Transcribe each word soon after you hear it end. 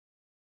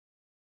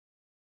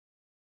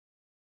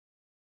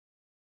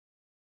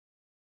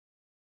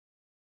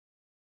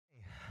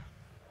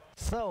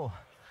So,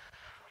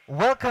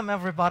 welcome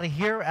everybody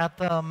here at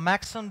the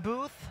Maxon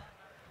booth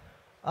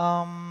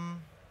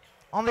um,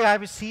 on the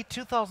IBC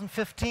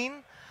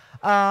 2015.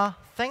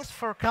 Thanks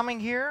for coming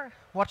here,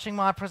 watching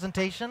my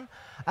presentation.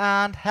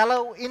 And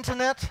hello,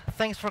 Internet.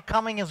 Thanks for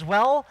coming as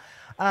well.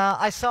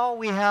 I saw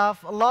we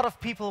have a lot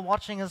of people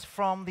watching us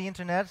from the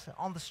Internet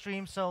on the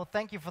stream, so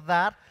thank you for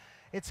that.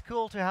 It's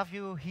cool to have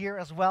you here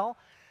as well.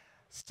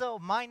 So,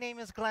 my name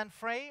is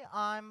Frey.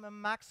 I'm a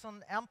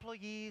Maxon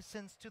employee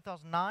since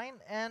 2009,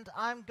 and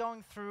I'm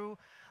going through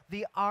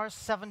the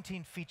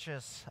R17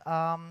 features.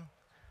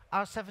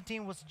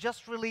 R17 was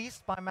just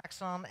released by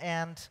Maxon,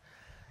 and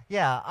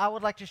yeah, I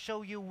would like to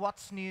show you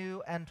what's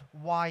new and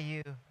why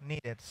you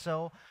need it.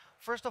 So,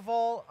 first of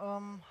all,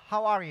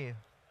 how are you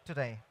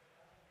today?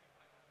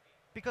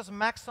 Because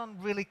Maxon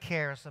really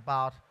cares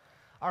about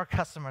our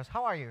customers.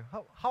 How are you?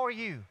 How are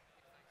you?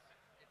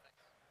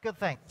 Good,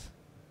 thanks.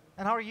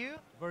 And how are you?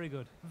 Very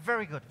good.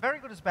 Very good. Very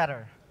good is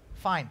better.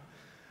 Fine.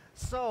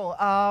 So,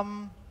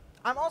 I'm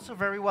also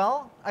very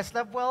well. I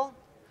slept well.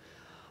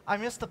 I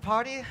missed the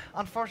party,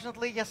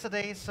 unfortunately,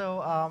 yesterday,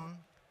 so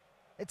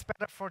it's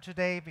better for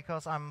today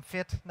because I'm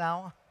fit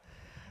now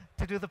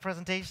to do the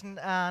presentation.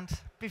 And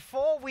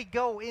before we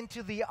go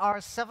into the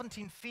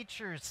R17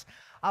 features,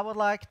 I would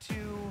like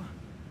to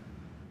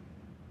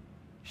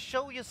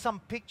show you some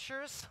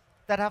pictures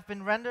that have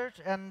been rendered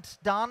and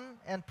done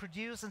and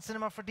produced in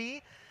Cinema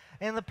 4D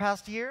in the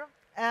past year.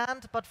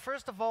 But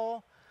first of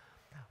all,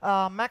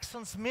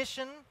 Maxon's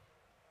mission,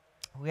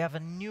 we have a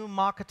new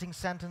marketing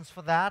sentence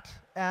for that,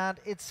 and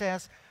it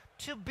says,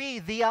 to be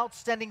the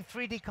outstanding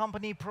 3D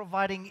company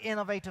providing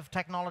innovative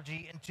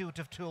technology,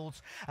 intuitive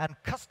tools, and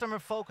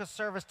customer-focused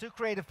service to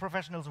creative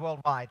professionals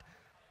worldwide.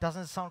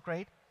 Doesn't it sound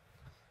great?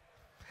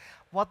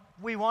 What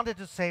we wanted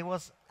to say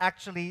was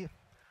actually,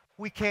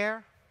 we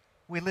care,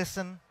 we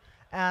listen,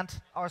 and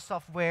our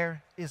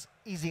software is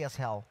easy as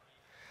hell.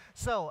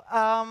 So,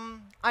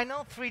 I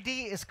know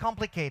 3D is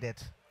complicated.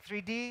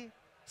 3D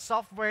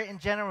software in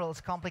general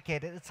is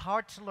complicated. It's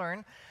hard to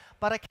learn,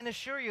 but I can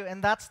assure you,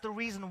 and that's the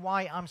reason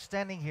why I'm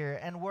standing here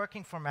and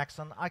working for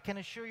Maxon, I can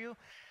assure you,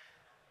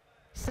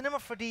 Cinema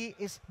 4D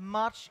is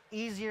much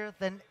easier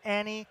than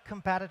any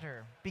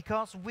competitor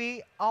because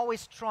we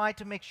always try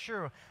to make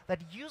sure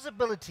that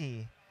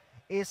usability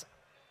is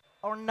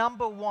our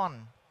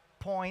 #1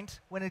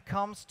 point when it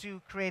comes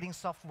to creating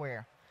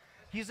software.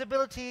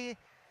 Usability,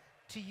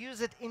 to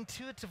use it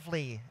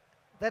intuitively.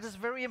 That is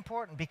very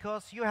important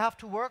because you have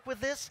to work with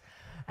this.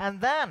 And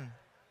then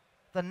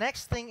the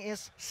next thing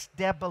is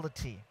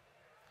stability.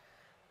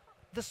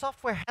 The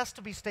software has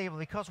to be stable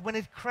because when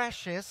it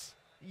crashes,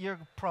 you're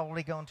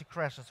probably going to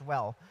crash as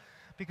well.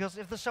 Because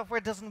if the software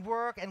doesn't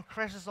work and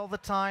crashes all the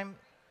time,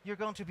 you're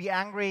going to be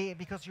angry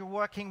because you're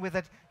working with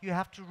it. You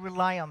have to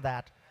rely on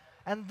that.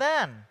 And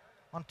then,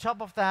 on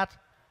top of that,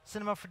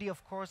 Cinema 4D,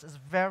 of course, is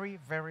very,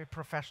 very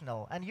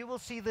professional. And you will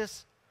see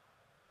this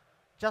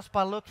just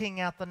by looking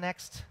at the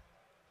next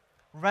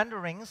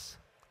renderings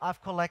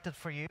I've collected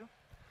for you.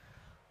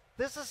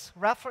 This is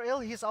Raphael.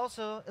 He's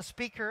also a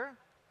speaker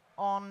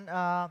on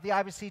the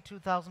IBC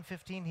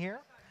 2015 here.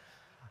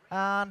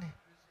 And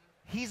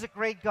he's a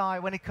great guy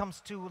when it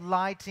comes to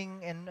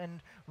lighting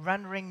and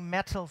rendering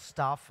metal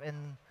stuff.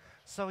 And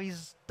so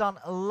he's done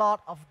a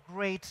lot of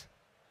great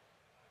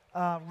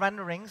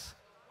renderings.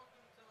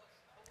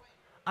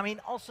 I mean,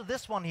 also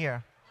this one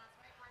here,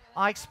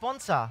 our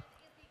sponsor,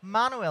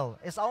 Manuel,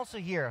 is also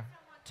here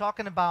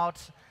talking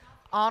about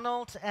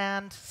Arnold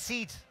and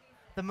Seed,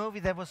 the movie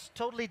that was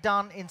totally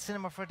done in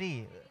Cinema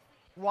 4D.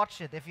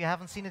 Watch it if you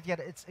haven't seen it yet.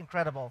 It's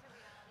incredible.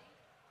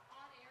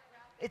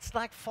 It's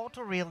like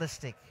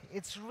photorealistic.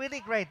 It's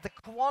really great. The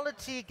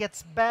quality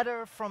gets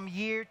better from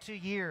year to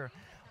year.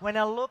 When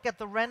I look at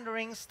the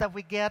renderings that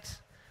we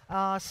get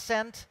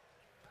sent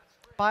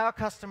by our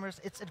customers,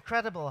 it's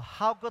incredible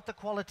how good the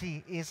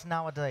quality is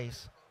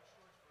nowadays.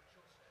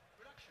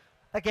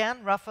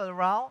 Again, Raphael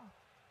Rao.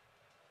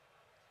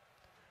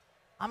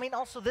 I mean,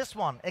 also this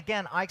one,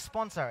 again,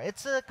 sponsor.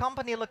 It's a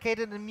company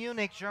located in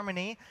Munich,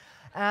 Germany,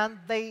 and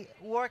they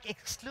work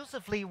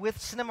exclusively with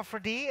Cinema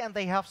 4D, and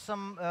they have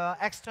some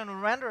external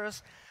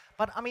renderers.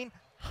 But I mean,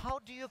 how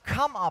do you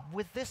come up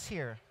with this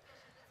here?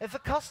 If a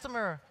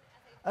customer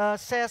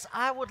says,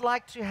 I would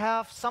like to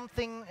have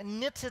something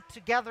knitted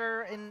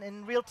together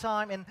in real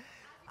time, and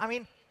I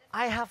mean,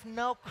 I have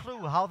no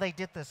clue how they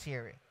did this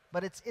here.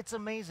 But it's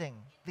amazing.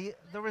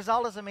 The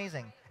result is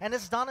amazing. And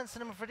it's done in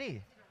Cinema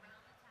 4D.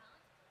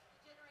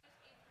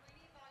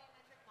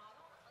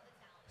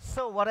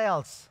 So what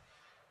else?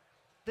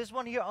 This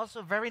one here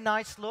also very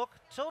nice look.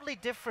 Totally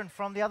different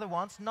from the other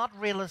ones. Not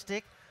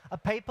realistic. A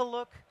paper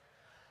look.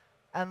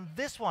 And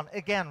this one,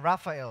 again,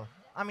 Raphael.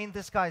 I mean,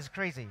 this guy is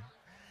crazy.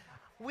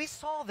 We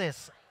saw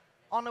this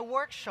on a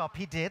workshop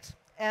he did.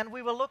 And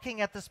we were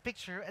looking at this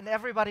picture and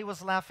everybody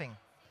was laughing.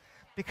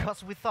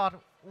 Because we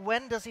thought,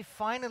 when does he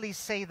finally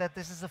say that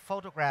this is a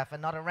photograph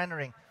and not a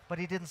rendering? But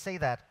he didn't say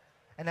that.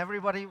 And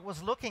everybody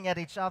was looking at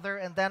each other,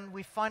 and then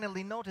we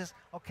finally noticed,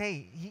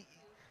 okay,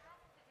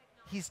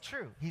 he's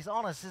true. He's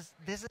honest.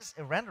 This is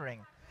a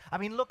rendering. I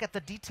mean, look at the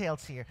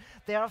details here.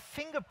 There are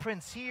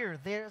fingerprints here.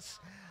 There's,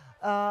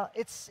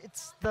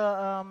 it's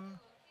the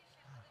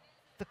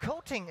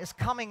coating is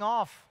coming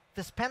off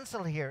this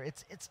pencil here.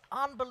 It's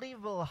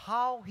unbelievable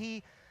how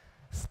he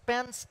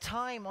spends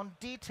time on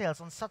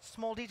details, on such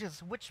small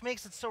details, which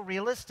makes it so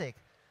realistic.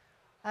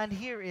 And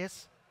here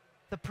is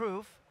the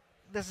proof.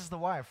 This is the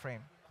wireframe.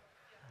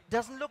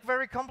 Doesn't look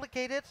very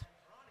complicated.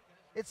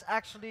 It's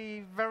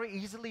actually very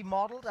easily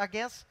modeled, I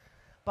guess,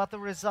 but the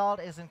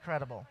result is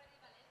incredible.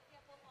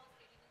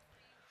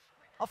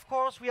 Of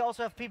course, we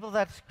also have people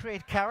that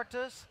create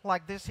characters,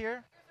 like this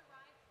here.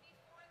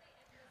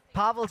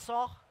 Pavel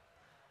Soch,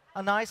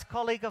 a nice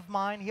colleague of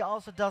mine, he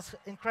also does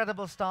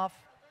incredible stuff,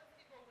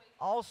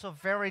 also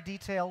very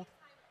detailed.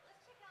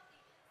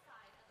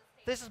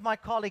 This is my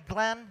colleague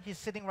Glenn, he's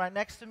sitting right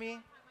next to me.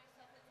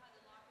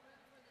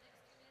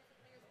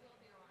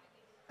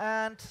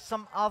 And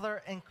some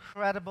other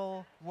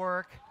incredible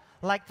work,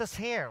 like this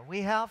hair.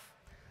 We have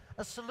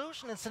a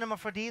solution in Cinema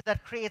 4D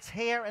that creates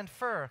hair and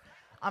fur.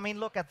 I mean,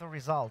 look at the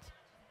result.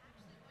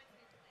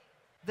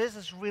 This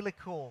is really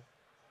cool.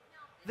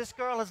 This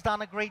girl has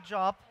done a great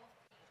job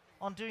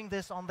on doing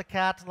this on the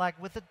cat,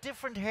 like with a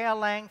different hair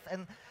length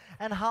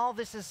and how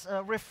this is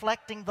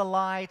reflecting the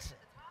light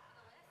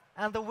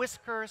and the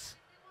whiskers.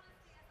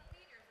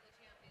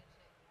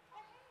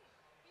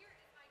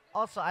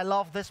 Also, I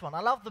love this one.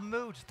 I love the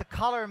mood, the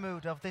color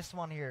mood of this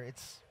one here.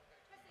 It's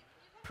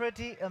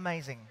pretty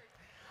amazing.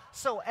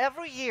 So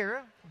every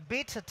year,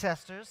 beta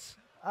testers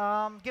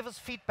give us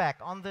feedback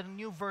on the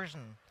new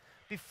version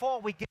before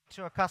we give it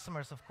to our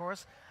customers, of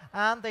course,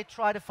 and they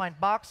try to find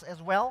bugs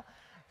as well.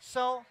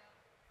 So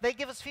they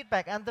give us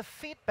feedback, and the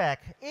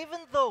feedback, even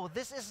though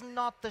this is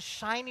not the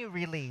shiny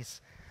release,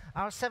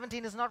 our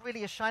 17 is not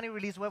really a shiny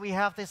release where we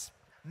have this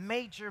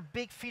major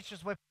big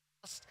features where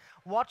people just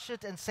watch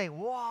it and say,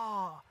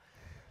 wow.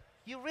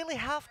 You really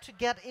have to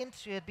get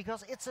into it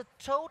because it's a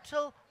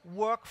total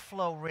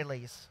workflow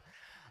release.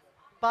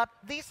 But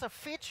these are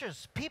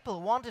features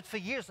people wanted for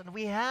years, and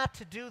we had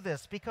to do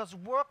this because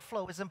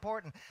workflow is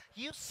important.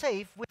 You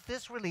save with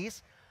this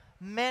release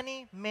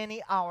many,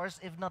 many hours,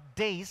 if not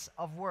days,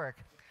 of work.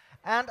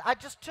 And I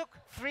just took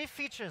 3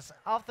 features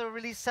of the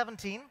release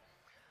 17,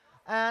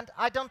 and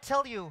I don't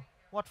tell you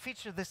what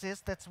feature this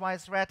is. That's why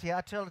it's red here.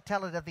 I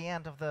tell it at the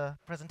end of the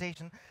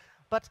presentation.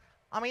 But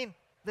I mean,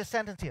 this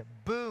sentence here,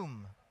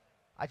 boom.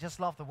 I just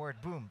love the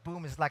word boom.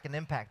 Boom is like an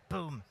impact.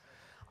 Boom.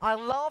 I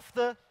love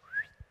the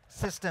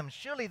system.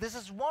 Surely this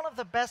is one of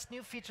the best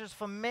new features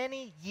for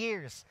many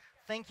years.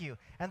 Thank you.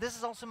 And this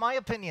is also my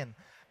opinion,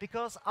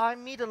 because I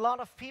meet a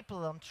lot of people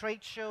on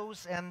trade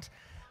shows, and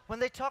when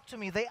they talk to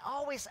me, they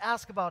always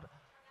ask about,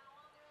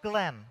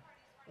 Glenn,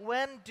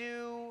 when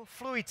do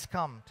fluids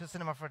come to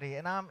Cinema 4D?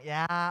 And I'm,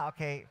 yeah,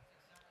 okay,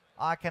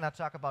 I cannot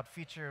talk about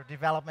feature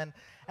development.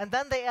 And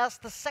then they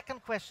ask the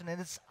second question, and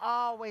it's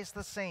always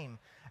the same.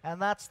 And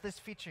that's this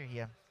feature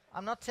here.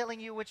 I'm not telling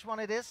you which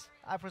one it is.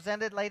 I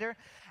present it later.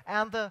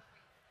 And the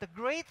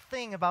great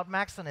thing about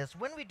Maxon is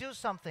when we do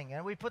something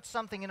and we put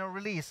something in a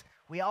release,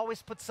 we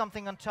always put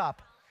something on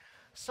top.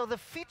 So the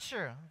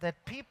feature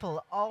that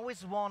people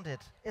always wanted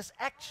is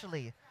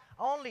actually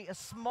only a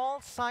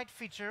small side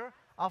feature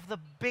of the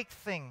big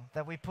thing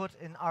that we put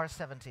in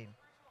R17.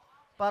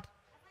 But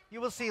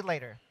you will see it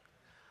later.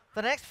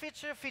 The next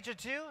feature, feature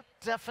 2,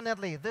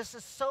 definitely. This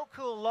is so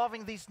cool,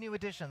 loving these new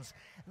additions.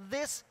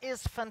 This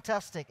is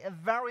fantastic, a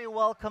very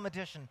welcome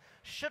addition.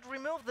 Should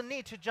remove the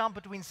need to jump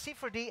between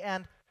C4D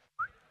and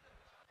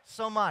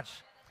so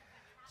much.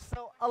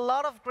 So a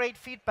lot of great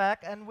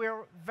feedback, and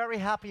we're very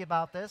happy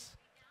about this,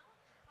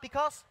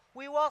 because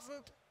we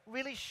wasn't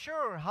really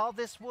sure how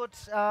this would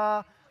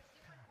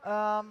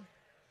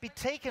be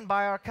taken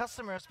by our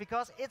customers,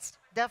 because it's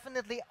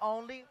definitely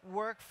only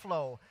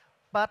workflow.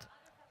 But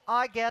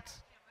I get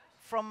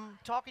from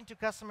talking to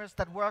customers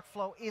that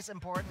workflow is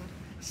important,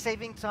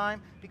 saving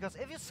time, because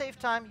if you save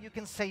time, you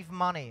can save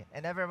money,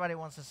 and everybody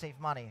wants to save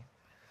money.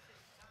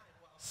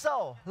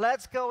 So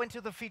let's go into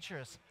the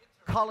features.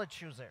 Color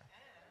chooser.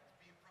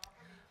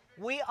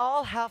 We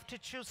all have to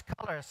choose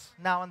colors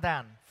now and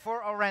then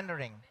for our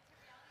rendering.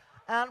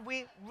 And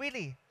we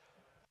really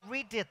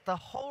redid the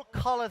whole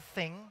color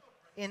thing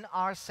in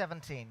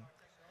R17.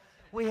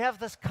 We have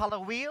this color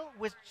wheel,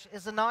 which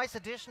is a nice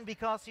addition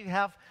because you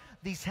have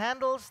these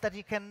handles that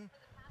you can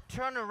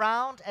turn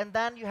around, and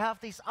then you have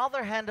these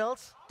other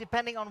handles,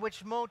 depending on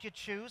which mode you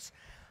choose,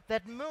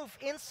 that move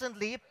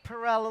instantly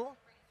parallel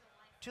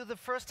to the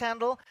first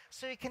handle,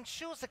 so you can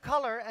choose a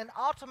color and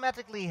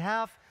automatically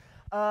have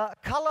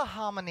color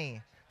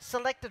harmony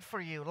selected for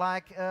you.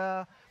 Like,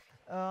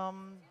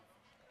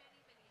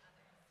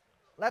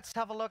 let's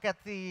have a look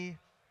at the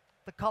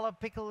color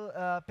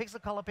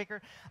pixel color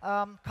picker.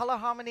 Color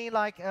harmony,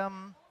 like,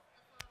 I'm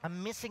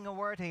missing a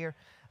word here.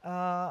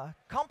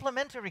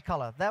 Complementary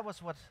color, that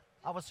was what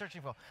I was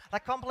searching for.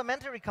 Like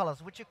complementary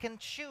colors, which you can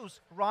choose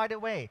right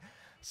away.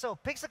 So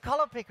Pixel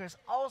Color Picker is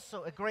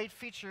also a great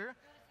feature.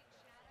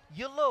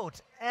 You load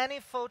any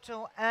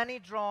photo, any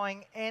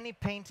drawing, any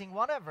painting,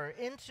 whatever,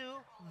 into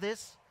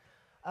this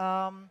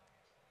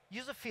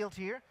user field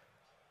here.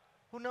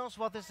 Who knows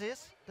what this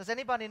is? Does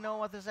anybody know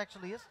what this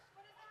actually is?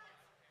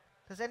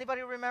 Does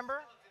anybody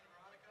remember?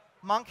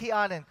 Monkey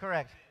Island,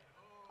 correct.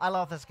 I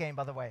love this game,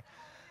 by the way.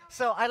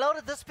 So I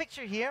loaded this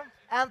picture here,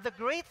 and the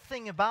great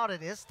thing about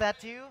it is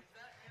that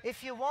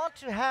if you want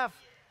to have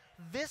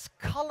this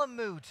color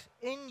mood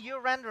in your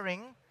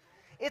rendering,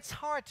 it's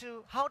hard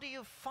to, how do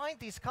you find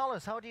these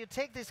colors? How do you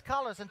take these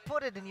colors and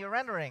put it in your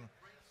rendering?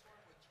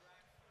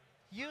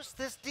 Use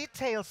this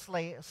detail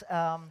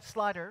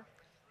slider.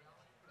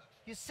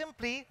 You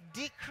simply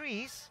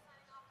decrease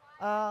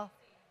the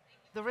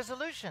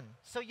resolution.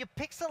 So you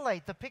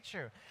pixelate the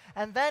picture,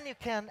 and then you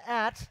can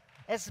add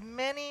as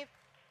many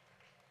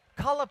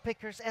color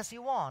pickers as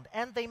you want,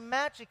 and they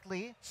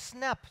magically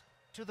snap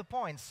to the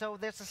point. So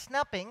there's a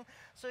snapping,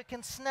 so you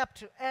can snap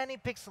to any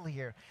pixel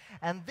here.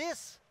 And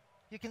this,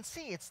 you can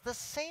see, it's the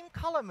same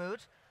color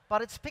mood,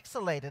 but it's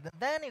pixelated. And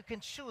then you can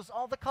choose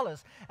all the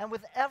colors. And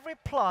with every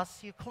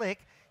plus you click,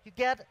 you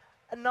get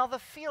another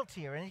field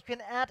here, and you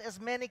can add as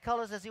many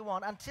colors as you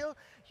want until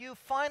you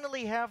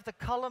finally have the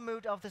color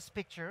mood of this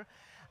picture,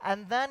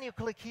 and then you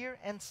click here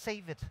and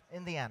save it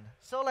in the end.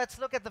 So let's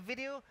look at the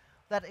video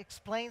that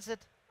explains it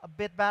a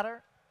bit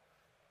better.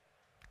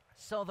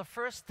 So the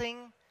first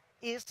thing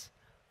is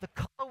the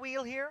color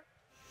wheel here.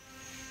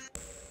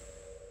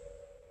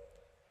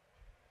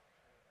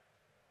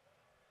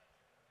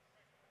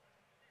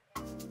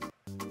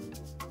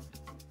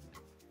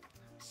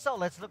 So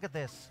let's look at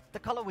this, the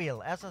color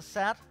wheel. As I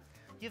said,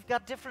 you've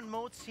got different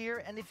modes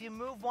here, and if you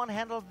move one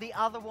handle, the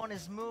other one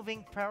is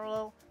moving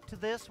parallel to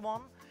this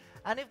one.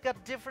 And you've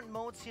got different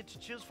modes here to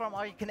choose from,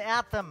 or you can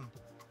add them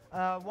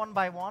one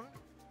by one,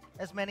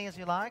 as many as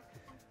you like,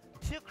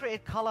 to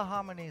create color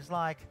harmonies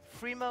like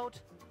free mode,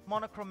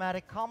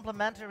 monochromatic,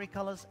 complementary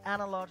colors,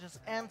 analogs,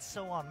 and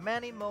so on.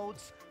 Many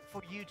modes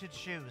for you to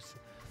choose.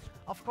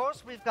 Of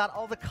course, we've got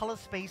all the color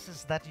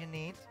spaces that you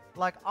need,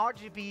 like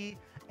RGB,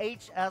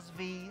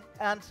 HSV,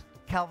 and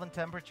Kelvin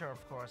temperature,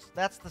 of course.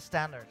 That's the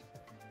standard.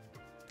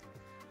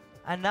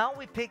 And now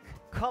we pick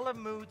color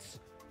moods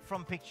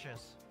from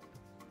pictures,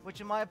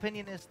 which in my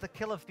opinion is the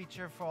killer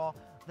feature for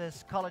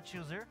this color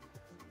chooser.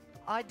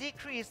 I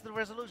decrease the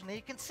resolution, and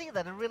you can see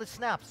that it really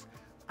snaps.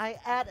 I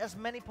add as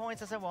many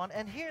points as I want,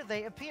 and here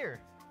they appear.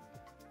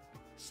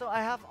 So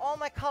I have all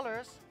my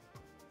colors,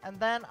 and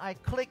then I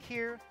click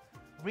here,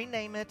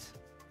 rename it,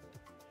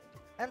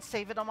 and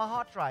save it on my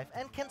hard drive,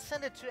 and can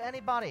send it to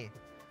anybody.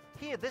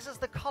 Here, this is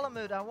the color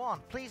mood I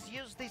want. Please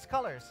use these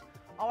colors.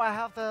 Or I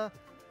have the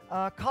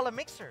color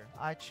mixer.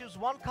 I choose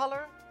one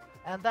color,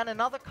 and then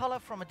another color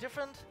from a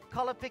different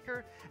color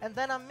picker, and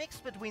then I mix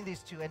between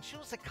these two and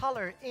choose a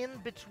color in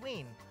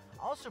between.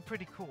 Also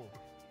pretty cool.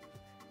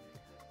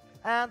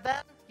 And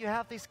then you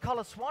have these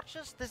color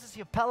swatches. This is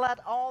your palette,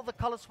 all the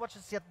color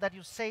swatches that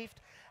you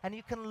saved, and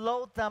you can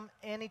load them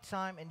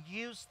anytime and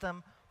use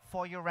them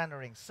for your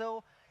rendering.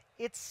 So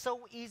it's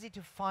so easy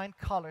to find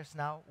colors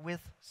now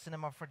with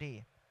Cinema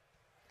 4D.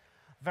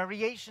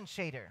 Variation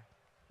shader.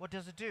 What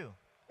does it do?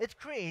 It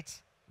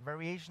creates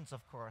variations,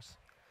 of course.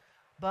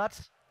 But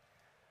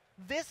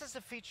this is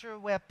a feature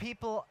where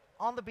people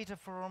on the beta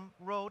forum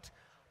wrote,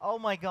 oh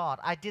my god,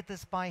 I did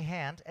this by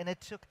hand and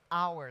it took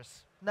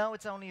hours. Now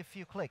it's only a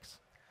few clicks.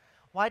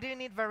 Why do you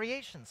need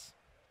variations?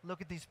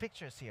 Look at these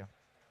pictures here.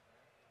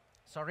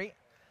 Sorry.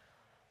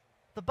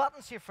 The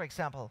buttons here, for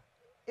example.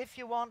 If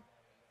you want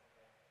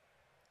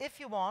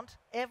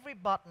every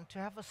button to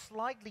have a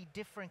slightly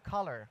different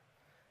color,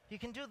 you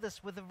can do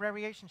this with the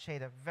variation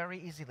shader very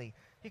easily.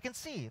 You can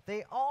see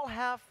they all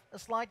have a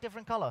slight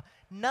different color.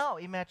 Now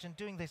imagine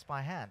doing this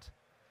by hand.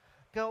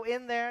 Go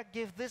in there,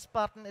 give this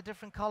button a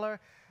different color,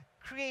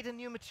 create a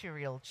new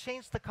material,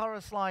 change the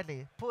color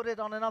slightly, put it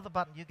on another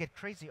button. You get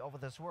crazy over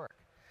this work.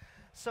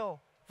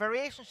 So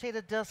variation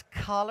shader does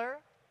color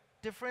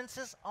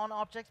differences on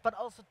objects, but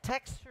also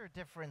texture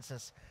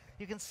differences.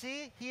 You can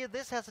see here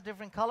this has a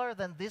different color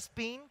than this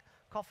bean,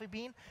 coffee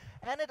bean,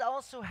 and it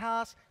also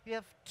has, you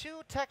have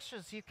two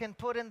textures you can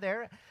put in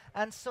there,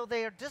 and so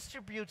they are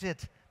distributed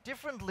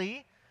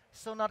differently,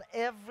 so not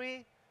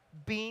every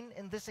bean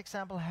in this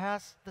example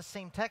has the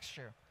same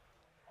texture.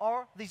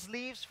 Or these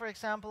leaves, for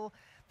example,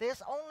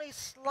 there's only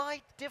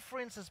slight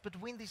differences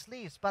between these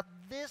leaves, but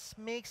this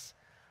makes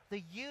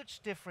the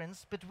huge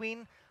difference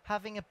between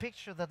having a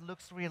picture that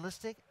looks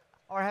realistic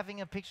or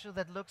having a picture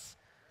that looks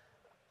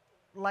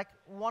like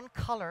one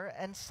color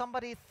and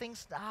somebody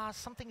thinks,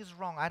 something is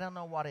wrong, I don't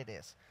know what it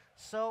is.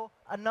 So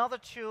another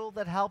tool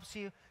that helps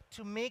you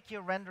to make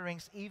your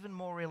renderings even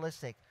more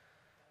realistic.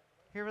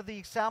 Here are the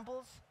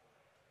examples.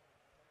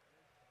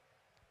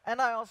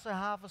 And I also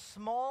have a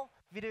small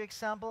video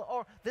example,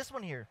 or this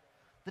one here,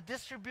 the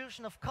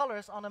distribution of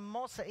colors on a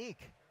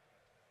mosaic.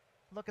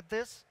 Look at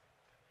this.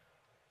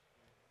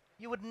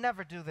 You would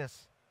never do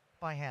this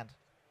by hand.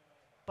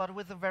 But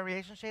with the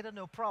variation shader,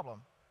 no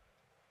problem.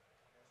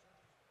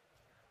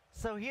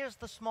 So here's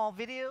the small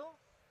video.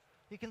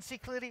 You can see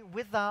clearly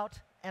without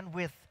and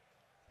with.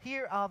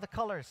 Here are the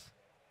colors.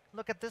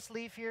 Look at this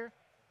leaf here.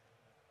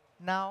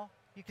 Now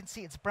you can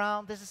see it's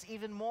brown. This is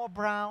even more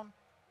brown.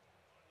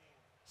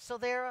 So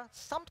there are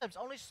sometimes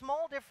only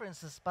small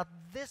differences, but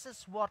this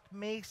is what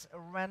makes a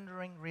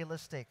rendering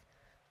realistic.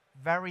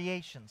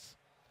 Variations.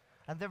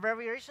 And the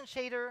variation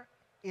shader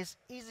is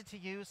easy to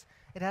use.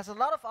 It has a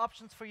lot of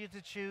options for you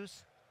to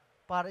choose,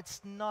 but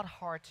it's not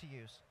hard to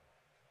use.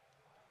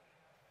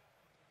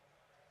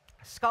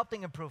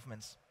 Sculpting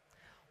improvements.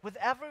 With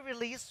every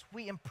release,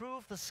 we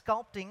improve the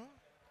sculpting,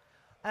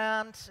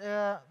 and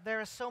there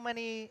are so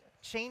many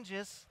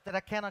changes that I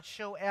cannot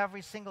show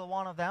every single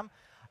one of them,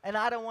 and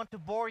I don't want to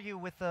bore you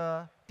with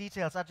the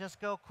details. I'll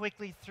just go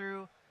quickly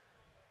through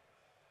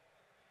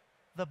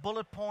the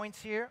bullet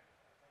points here.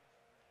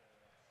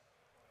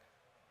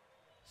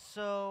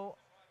 So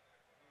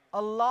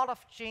a lot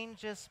of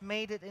changes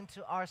made it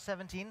into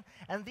R17,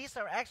 and these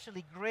are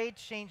actually great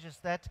changes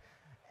that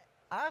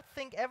I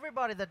think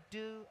everybody that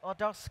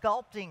does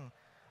sculpting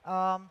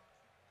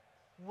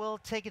will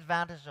take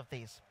advantage of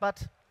these.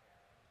 But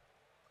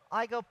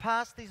I go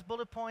past these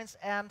bullet points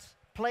and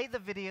play the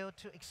video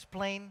to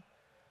explain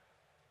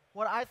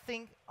what I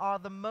think are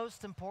the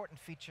most important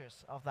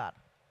features of that.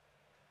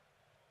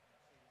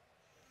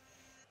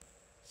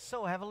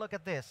 So have a look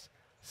at this.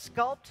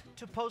 Sculpt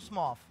to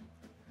post-morph.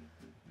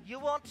 You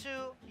want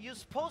to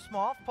use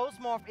post-morph.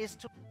 Post-morph is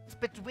to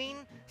between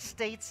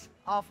states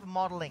of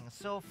modeling.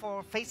 So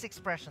for face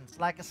expressions,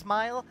 like a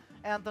smile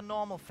and the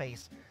normal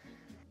face.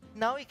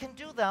 Now you can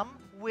do them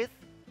with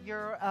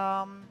your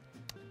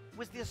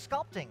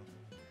sculpting.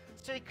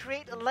 So you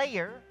create a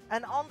layer,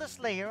 and on this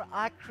layer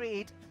I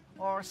create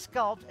or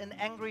sculpt an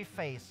angry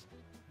face,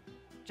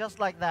 just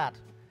like that.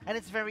 And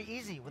it's very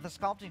easy with the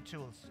sculpting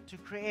tools to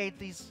create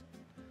these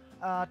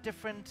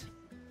different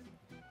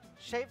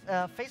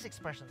face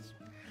expressions.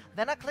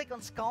 Then I click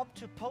on Sculpt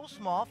to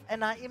Post-Morph,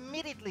 and I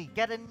immediately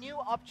get a new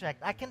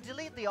object. I can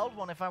delete the old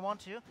one if I want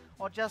to,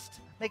 or just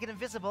make it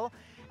invisible.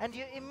 And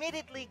you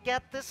immediately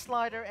get this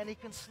slider, and you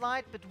can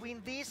slide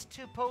between these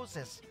two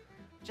poses,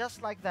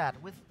 just like that,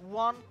 with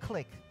one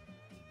click.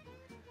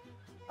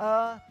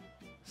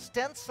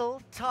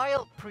 Stencil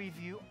tile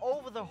preview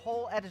over the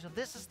whole editor.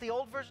 This is the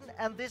old version,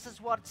 and this is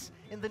what's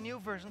in the new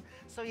version.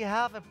 So you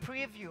have a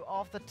preview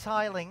of the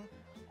tiling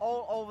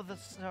all over the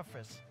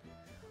surface.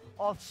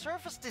 Or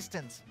surface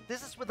distance,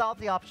 this is without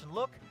the option.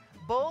 Look,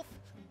 both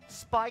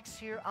spikes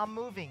here are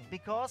moving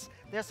because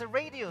there's a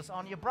radius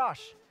on your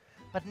brush.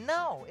 But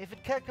now, if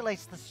it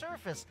calculates the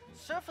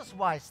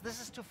surface-wise,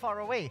 this is too far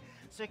away.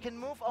 So you can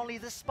move only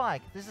this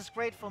spike. This is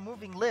great for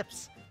moving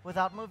lips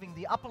without moving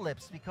the upper lip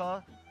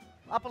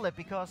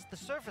because the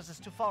surface is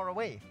too far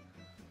away.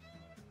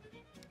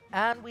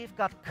 And we've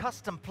got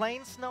custom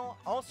planes now,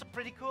 also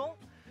pretty cool.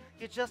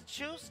 You just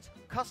choose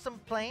custom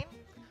plane,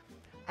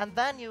 and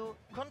then you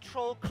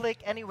control-click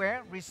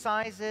anywhere,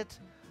 resize it,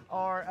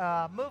 or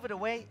move it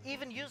away,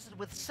 even use it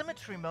with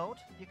symmetry mode,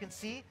 you can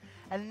see.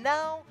 And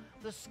now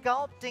the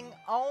sculpting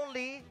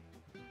only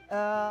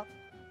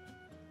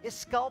is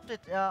sculpted,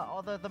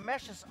 or the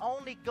mesh is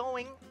only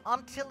going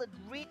until it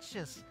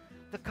reaches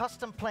the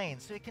custom plane.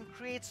 So you can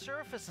create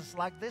surfaces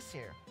like this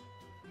here.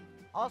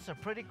 Also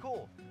pretty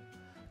cool.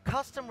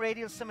 Custom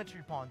radial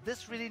symmetry point.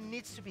 This really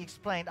needs to be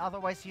explained,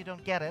 otherwise you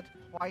don't get it.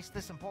 Why is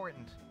this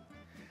important?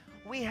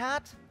 We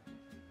had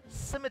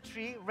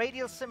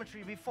radial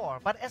symmetry before,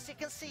 but as you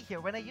can see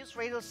here, when I use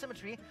radial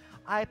symmetry,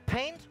 I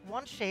paint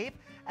one shape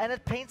and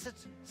it paints it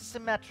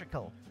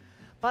symmetrical.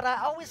 But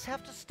I always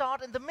have to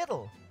start in the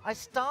middle. I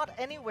start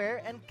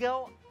anywhere and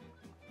go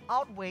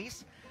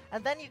outways,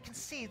 and then you can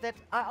see that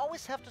I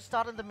always have to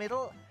start in the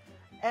middle.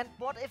 And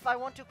what if I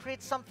want to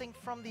create something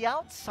from the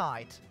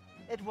outside?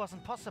 It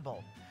wasn't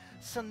possible.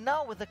 So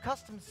now with the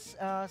custom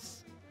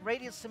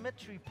radial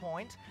symmetry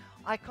point,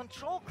 I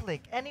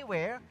control-click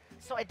anywhere,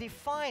 so I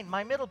define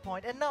my middle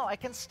point, and now I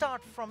can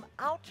start from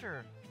out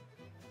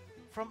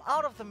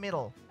of the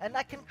middle, and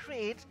I can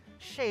create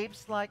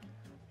shapes like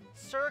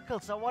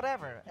circles or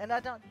whatever. And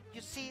you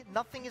see,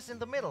 nothing is in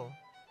the middle.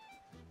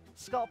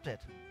 Sculpt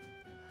it.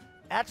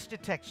 Edge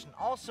detection,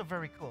 also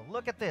very cool.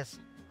 Look at this.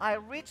 I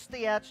reach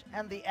the edge,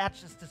 and the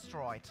edge is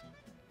destroyed.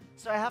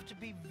 So I have to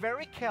be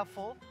very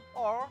careful,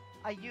 or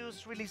I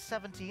use Release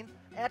 17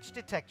 edge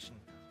detection.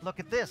 Look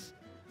at this.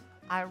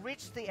 I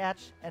reach the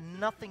edge and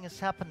nothing is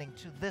happening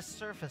to this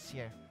surface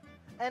here.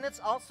 And it's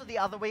also the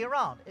other way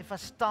around. If I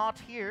start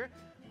here,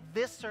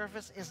 this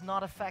surface is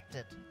not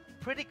affected.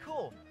 Pretty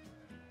cool.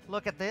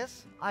 Look at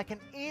this. I can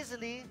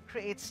easily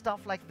create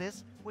stuff like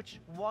this, which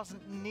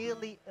wasn't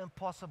nearly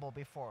impossible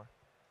before.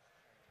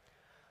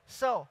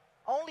 So,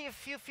 only a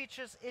few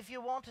features. If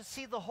you want to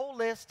see the whole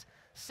list,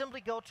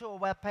 simply go to a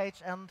web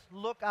page and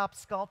look up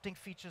sculpting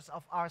features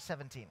of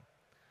R17.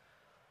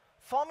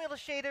 Formula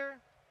shader,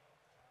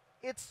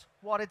 it's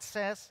what it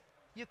says.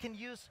 You can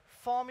use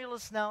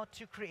formulas now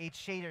to create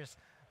shaders.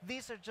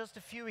 These are just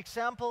a few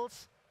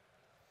examples.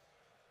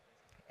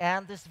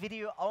 And this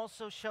video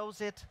also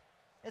shows it.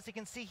 As you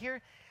can see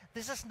here,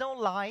 this is no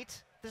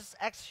light. This is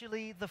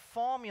actually the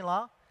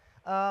formula.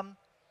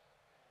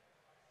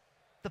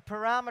 The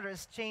parameter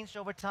is changed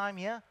over time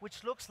here,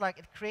 which looks like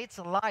it creates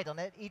a light on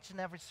each and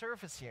every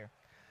surface here.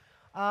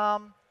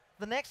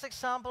 The next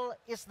example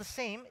is the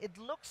same. It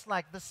looks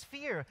like the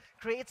sphere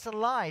creates a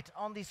light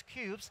on these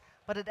cubes,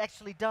 but it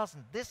actually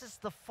doesn't. This is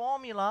the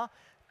formula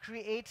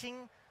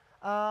creating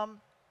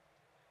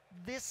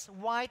this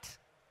white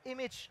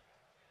image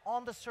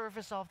on the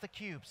surface of the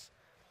cubes.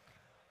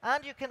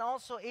 And you can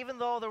also, even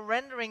though the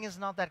rendering is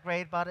not that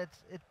great, but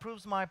it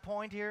proves my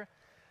point here,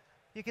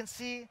 you can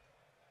see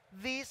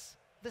this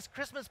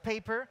Christmas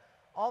paper,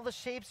 all the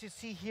shapes you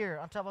see here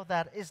on top of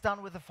that is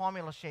done with the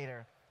formula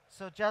shader.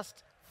 So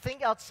just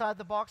think outside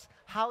the box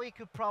how you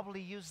could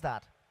probably use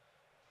that.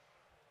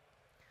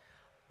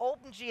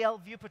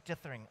 OpenGL viewport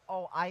dithering.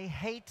 Oh, I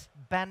hate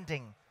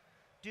bending.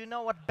 Do you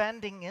know what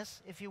bending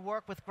is if you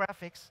work with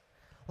graphics?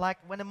 Like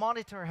when a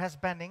monitor has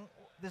bending,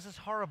 this is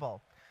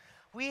horrible.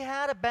 We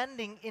had a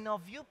bending in our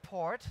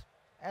viewport,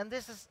 and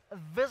this is a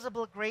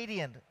visible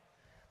gradient.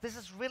 This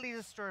is really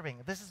disturbing.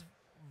 This is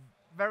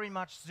very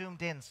much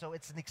zoomed in, so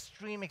it's an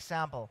extreme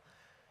example.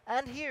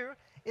 And here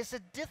is a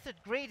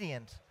dithered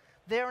gradient.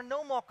 There are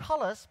no more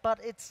colors, but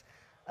it's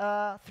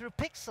through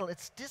pixel,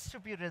 it's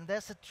distributed, and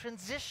there's a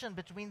transition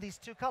between these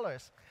two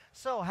colors.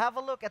 So have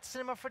a look at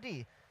Cinema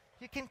 4D.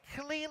 You can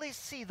clearly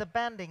see the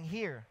banding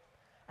here.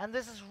 And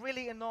this is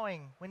really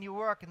annoying when you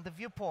work in the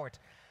viewport.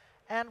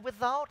 And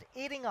without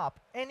eating up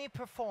any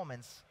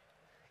performance,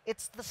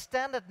 it's the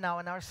standard now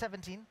in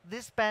R17.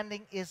 This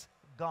banding is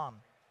gone.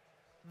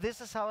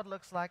 This is how it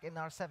looks like in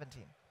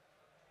R17.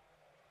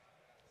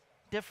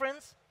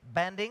 Difference,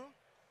 banding,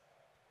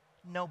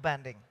 no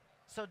banding.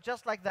 So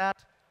just like that,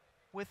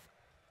 with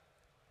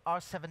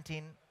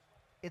R17,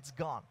 it's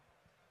gone.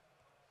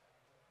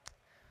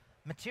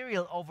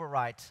 Material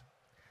overwrite.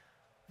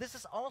 This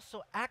is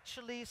also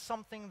actually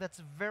something that's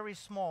very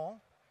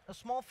small, a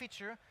small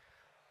feature,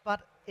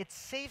 but it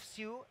saves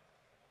you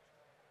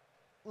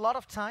a lot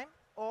of time,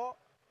 or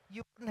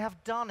you wouldn't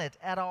have done it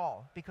at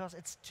all because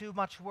it's too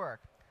much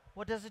work.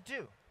 What does it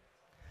do?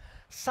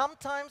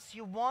 Sometimes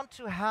you want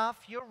to have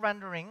your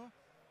rendering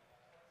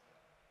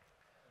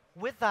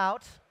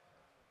without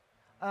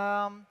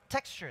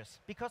textures,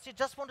 because you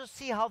just want to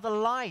see how the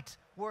light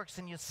works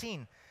in your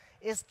scene.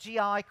 Is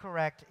GI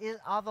correct?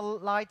 Are the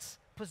lights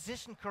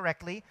positioned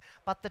correctly?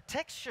 But the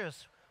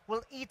textures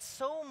will eat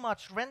so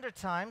much render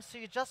time, so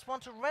you just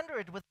want to render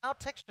it without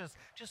textures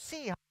to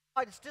see how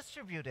light is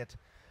distributed.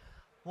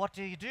 What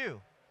do?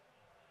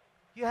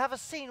 You have a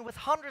scene with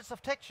hundreds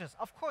of textures.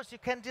 Of course, you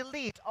can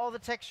delete all the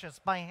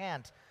textures by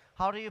hand.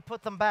 How do you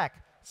put them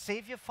back?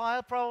 Save your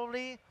file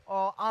probably,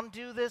 or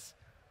undo this?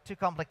 Too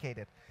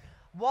complicated.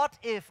 What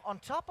if, on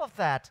top of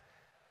that,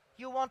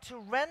 you want to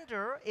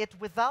render it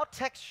without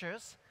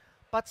textures,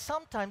 but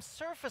sometimes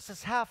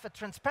surfaces have a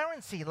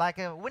transparency, like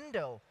a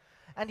window,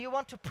 and you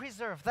want to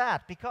preserve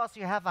that because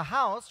you have a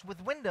house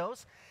with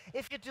windows.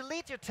 If you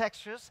delete your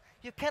textures,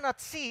 you cannot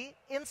see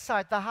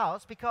inside the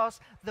house because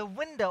the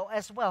window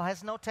as well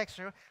has no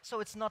texture,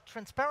 so it's not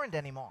transparent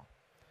anymore.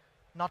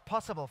 Not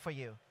possible for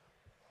you.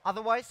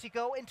 Otherwise, you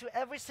go into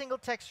every single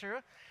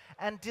texture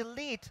and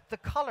delete the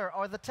color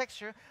or the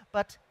texture,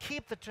 but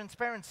keep the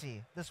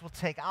transparency. This will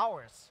take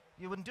hours.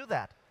 You wouldn't do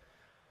that.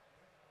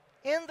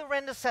 In the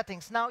render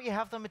settings, now you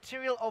have the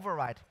material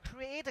override.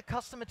 Create a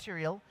custom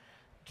material,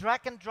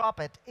 drag and drop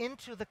it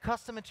into the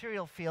custom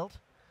material field,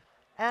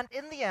 and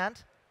in the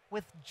end,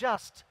 with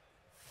just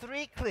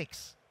 3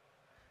 clicks,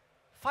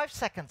 5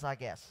 seconds, I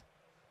guess,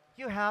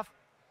 you have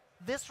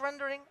this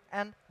rendering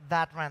and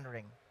that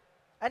rendering.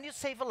 And you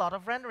save a lot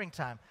of rendering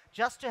time,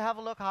 just to have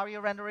a look how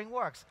your rendering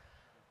works.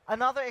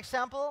 Another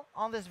example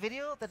on this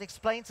video that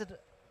explains it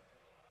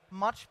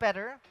much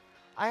better.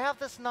 I have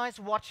this nice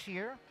watch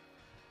here,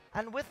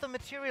 and with the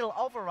material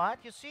override,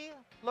 you see,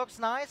 looks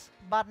nice,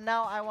 but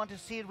now I want to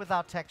see it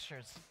without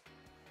textures.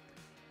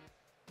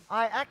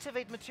 I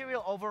activate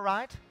material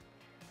override.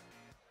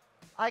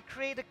 I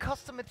create a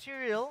custom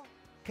material,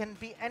 can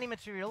be any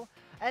material,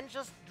 and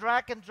just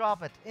drag and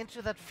drop it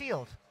into that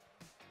field.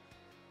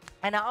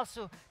 And I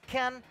also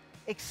can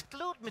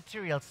exclude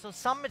materials, so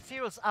some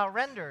materials are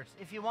rendered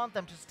if you want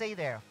them to stay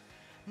there.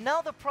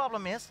 Now the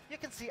problem is, you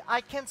can see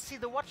I can't see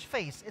the watch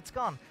face, it's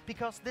gone,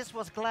 because this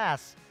was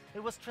glass,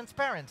 it was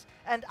transparent.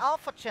 And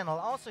alpha channel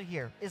also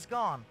here is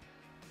gone.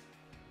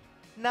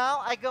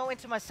 Now I go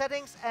into my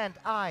settings and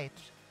I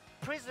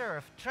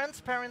preserve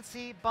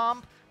transparency,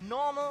 bump,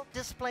 normal,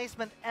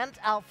 displacement, and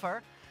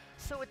alpha,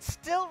 so it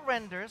still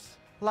renders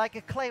like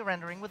a clay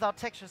rendering without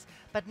textures,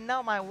 but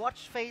now my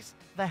watch face,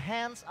 the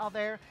hands are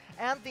there,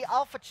 and the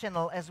alpha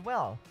channel as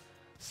well.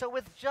 So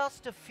with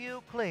just a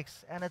few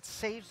clicks, and it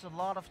saves a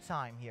lot of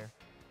time here.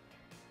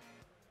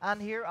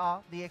 And here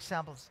are the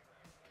examples.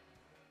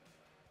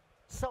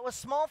 So a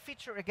small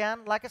feature again,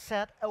 like I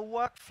said, a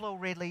workflow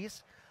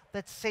release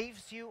that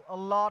saves you a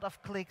lot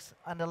of clicks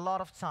and a lot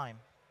of time.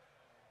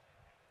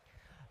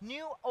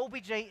 New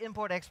OBJ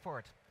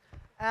import-export.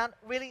 And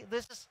really,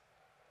 this is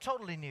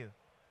totally new.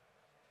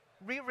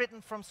 Rewritten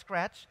from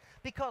scratch,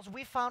 because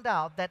we found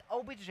out that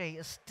OBJ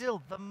is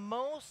still the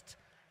most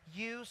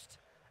used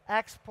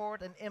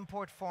export and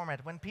import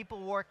format when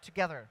people work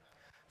together.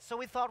 So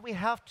we thought we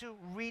have to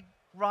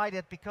rewrite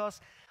it, because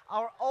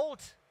our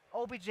old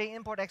OBJ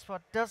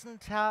import-export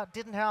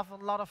didn't have a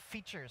lot of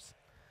features.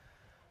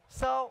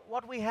 So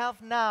what we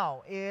have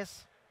now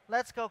is,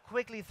 let's go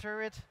quickly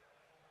through it.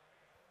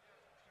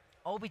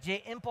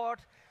 OBJ import.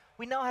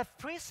 We now have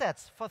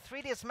presets for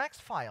 3ds Max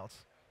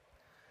files.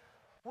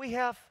 We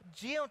have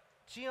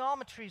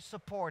geometry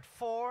support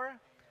for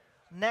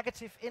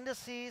negative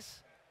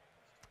indices,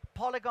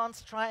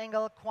 polygons,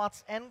 triangle,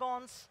 quads,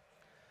 n-gons.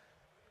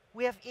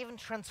 We have even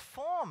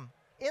transform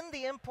in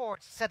the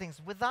import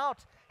settings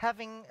without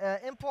having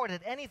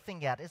imported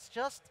anything yet. It's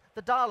just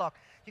the dialog.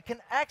 You can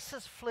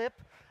access flip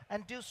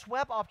and do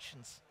swap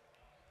options,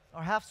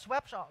 or have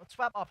swap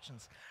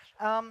options.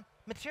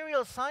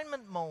 Material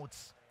assignment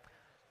modes.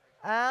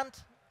 And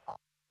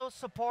also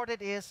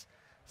supported is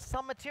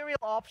some material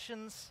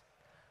options,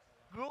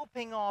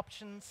 grouping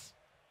options,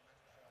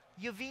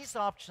 UVs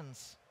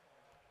options,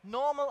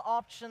 normal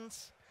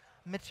options,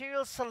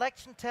 material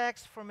selection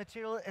text for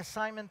material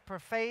assignment per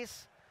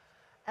phase,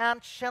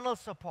 and channel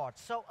support.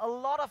 So a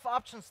lot of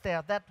options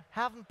there that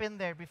haven't been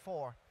there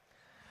before.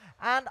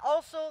 And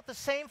also the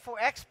same for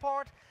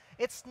export.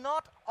 It's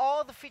not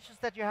all the features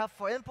that you have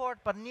for import,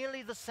 but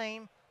nearly the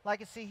same.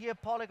 Like you see here,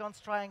 polygons,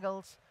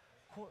 triangles,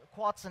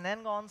 quads, and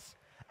n-gons.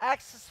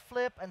 Axis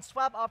flip and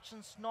swap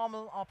options,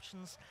 normal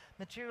options,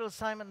 material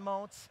assignment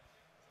modes,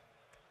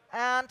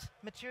 and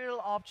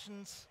material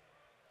options,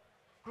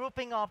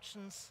 grouping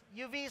options,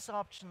 UVs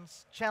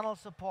options, channel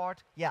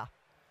support. Yeah.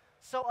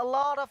 So a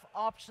lot of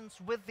options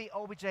with the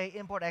OBJ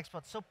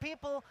import-export. So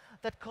people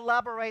that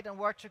collaborate and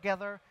work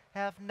together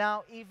have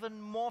now even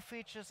more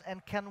features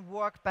and can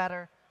work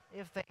better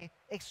if they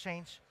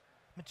exchange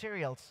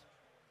materials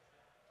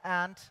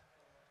and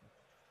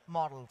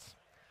models.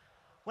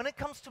 When it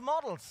comes to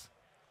models,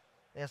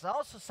 there's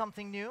also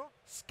something new,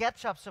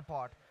 SketchUp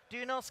support. Do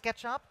you know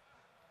SketchUp?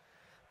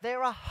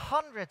 There are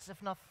hundreds,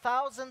 if not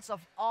thousands, of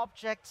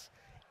objects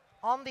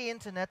on the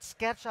internet,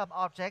 SketchUp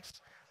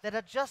objects, that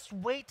are just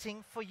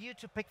waiting for you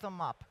to pick them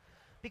up.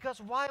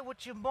 Because why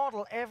would you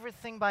model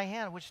everything by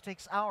hand, which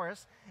takes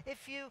hours,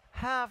 if you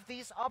have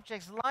these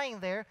objects lying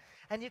there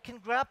and you can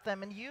grab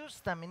them and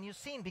use them in your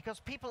scene? Because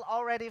people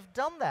already have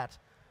done that.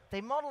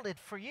 They modeled it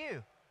for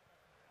you.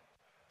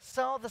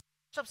 So the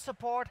SketchUp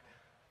support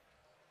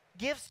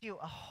gives you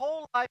a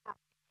whole library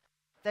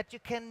that you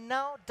can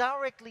now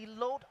directly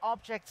load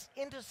objects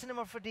into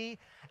Cinema 4D,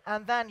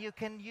 and then you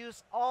can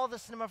use all the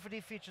Cinema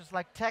 4D features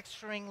like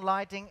texturing,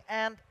 lighting,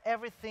 and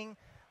everything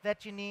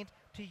that you need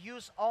to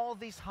use all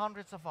these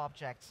hundreds of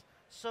objects.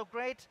 So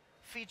great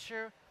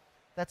feature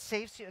that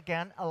saves you,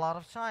 again, a lot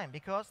of time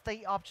because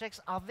the objects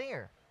are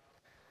there.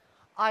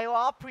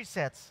 IOR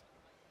presets,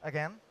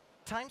 again,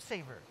 time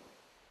saver.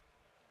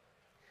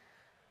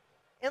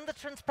 In the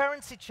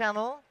transparency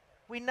channel,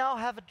 we now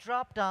have a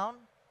drop-down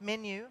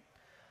menu.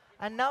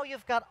 And now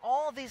you've got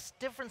all these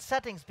different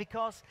settings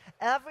because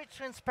every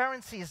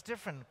transparency is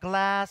different.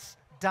 Glass,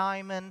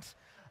 diamond,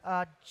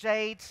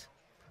 jade,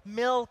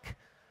 milk.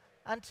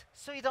 And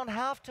so you don't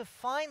have to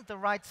find the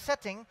right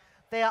setting.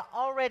 They are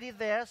already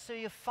there, so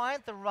you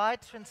find the right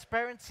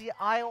transparency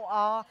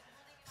IOR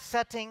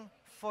setting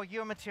for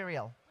your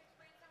material.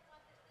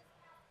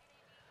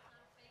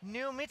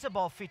 New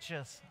metaball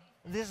features.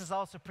 This is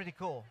also pretty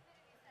cool.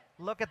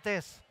 Look at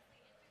this.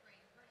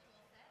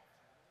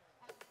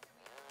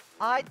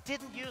 I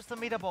didn't use the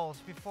metaballs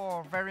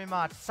before very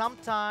much.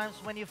 Sometimes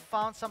when you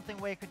found something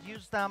where you could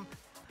use them,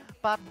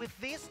 but with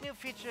these new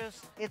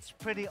features, it's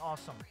pretty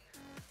awesome.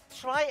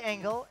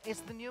 Triangle is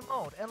the new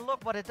mode, and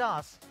look what it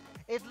does.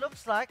 It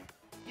looks like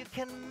you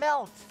can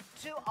melt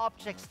two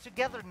objects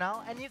together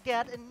now, and you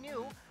get a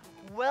new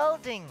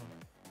welding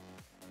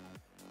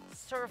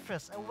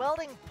surface, a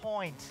welding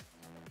point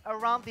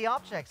around the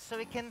objects. So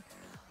you can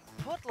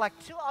put like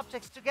two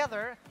objects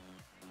together,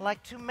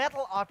 like two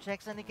metal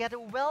objects, and you get a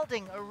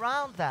welding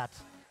around that.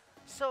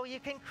 So you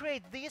can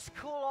create these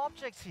cool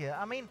objects here.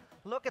 I mean,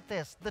 look at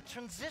this. The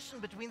transition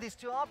between these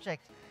two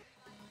objects,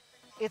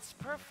 it's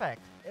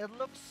perfect. It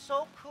looks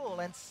so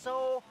cool and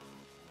so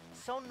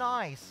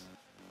nice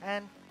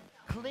and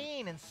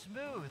clean and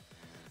smooth.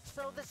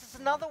 So this is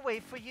another way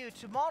for you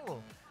to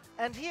model.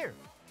 And here,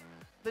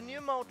 the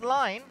new mode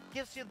line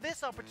gives you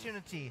this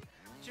opportunity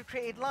to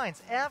create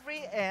lines.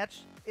 Every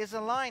edge is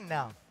a line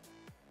now.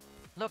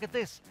 Look at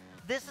this.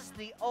 This is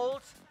the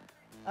old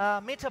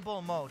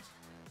metaball mode.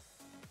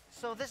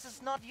 So this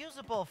is not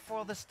usable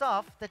for the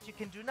stuff that you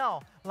can do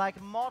now,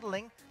 like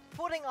modeling,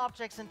 putting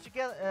objects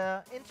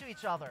into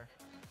each other.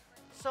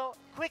 So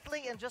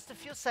quickly, in just a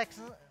few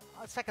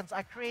seconds,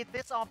 I create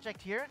this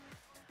object here.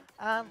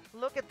 And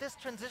look at this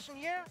transition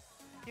here.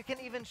 You can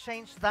even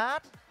change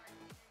that.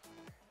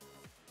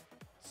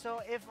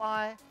 So if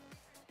I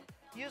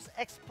use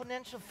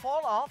exponential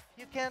fall off,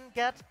 you can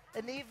get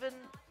an even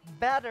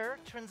better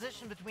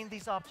transition between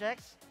these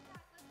objects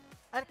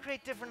and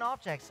create different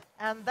objects.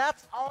 And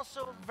that's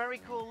also very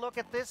cool. Look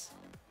at this.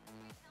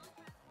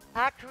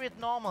 Accurate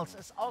normals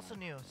is also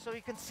new. So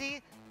you can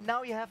see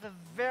now you have a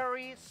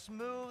very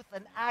smooth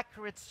and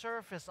accurate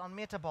surface on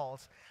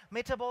metaballs.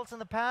 Metaballs in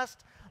the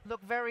past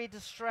look very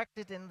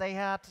distracted, and they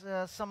had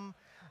some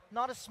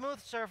not a smooth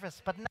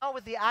surface, but now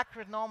with the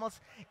accurate normals,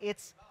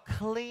 it's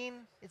clean,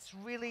 it's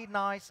really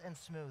nice and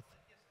smooth.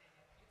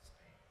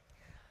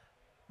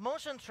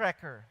 Motion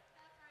tracker.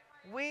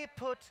 We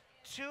put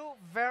two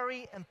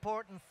very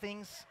important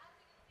things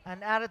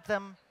and added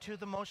them to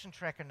the motion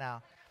tracker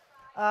now.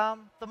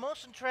 The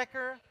motion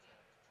tracker,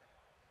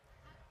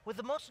 with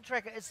the motion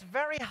tracker, it's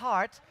very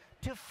hard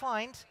to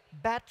find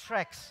bad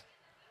tracks.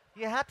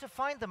 You had to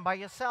find them by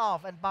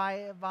yourself and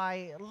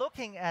by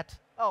looking at,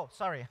 oh,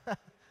 sorry.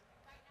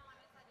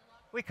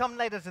 We come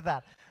later to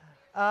that.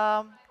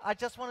 I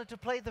just wanted to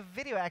play the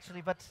video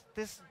actually, but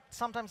this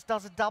sometimes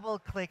does a double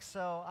click,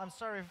 so I'm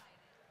sorry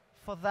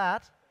for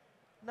that.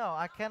 No,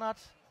 I cannot.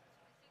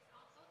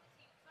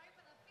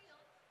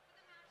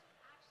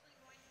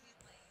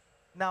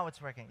 Now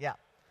it's working, yeah.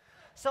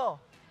 So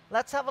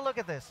let's have a look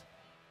at this.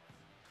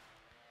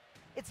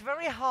 It's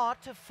very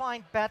hard to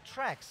find bad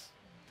tracks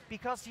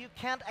because you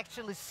can't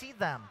actually see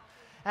them.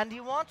 And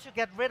you want to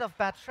get rid of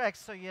bad tracks,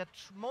 so your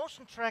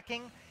motion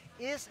tracking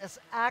is as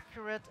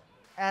accurate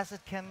as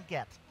it can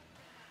get.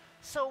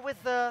 So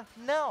with the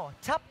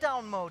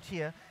top-down mode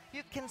here,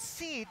 you can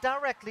see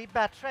directly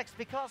bad tracks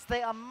because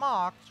they are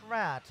marked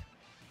red.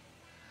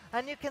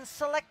 And you can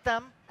select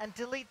them and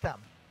delete them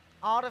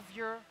out of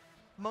your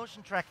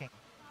motion tracking.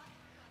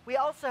 We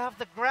also have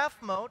the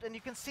graph mode, and you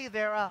can see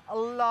there are a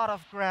lot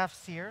of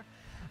graphs here.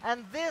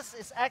 And this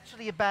is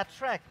actually a bad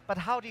track, but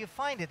how do you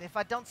find it? If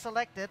I don't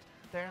select it,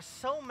 there are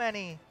so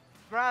many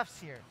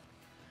graphs here.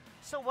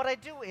 So what I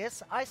do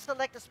is I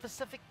select a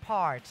specific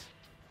part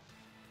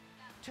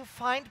to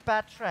find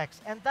bad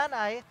tracks, and then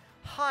I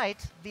hide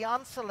the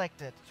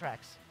unselected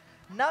tracks.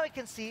 Now you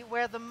can see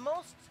where the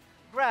most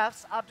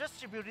graphs are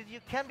distributed. You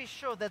can be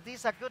sure that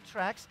these are good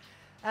tracks,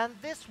 and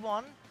this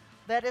one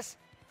that is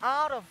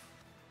out of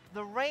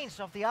the range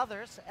of the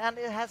others and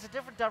it has a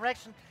different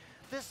direction,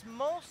 this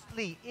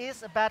mostly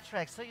is a bad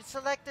track. So you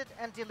select it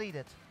and delete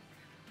it.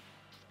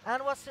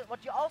 And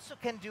what you also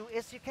can do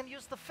is you can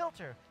use the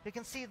filter. You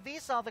can see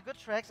these are the good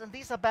tracks and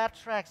these are bad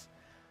tracks.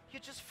 You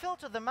just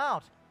filter them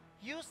out.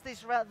 Use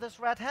this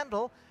red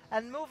handle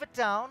and move it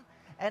down,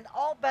 and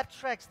all bad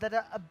tracks that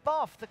are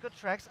above the good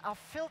tracks are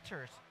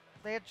filtered.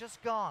 They are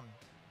just gone.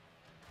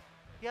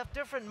 You have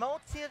different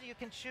modes here you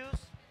can choose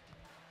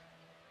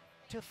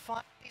to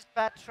find these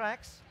bad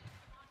tracks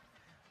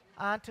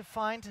and to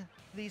find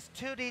these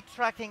 2D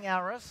tracking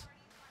errors.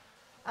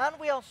 And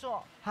we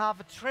also have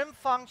a trim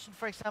function,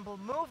 for example,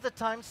 move the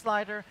time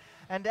slider,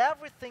 and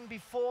everything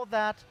before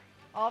that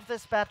of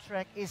this bad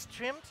track is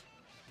trimmed.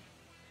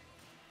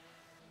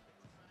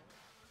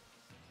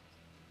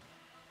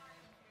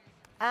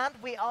 And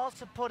we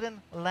also put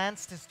in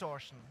lens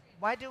distortion.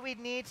 Why do we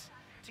need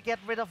to get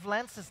rid of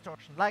lens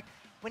distortion? Like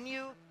when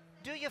you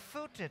do your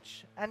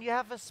footage and you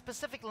have a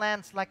specific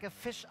lens like a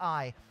fish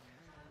eye,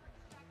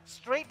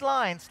 straight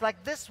lines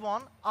like this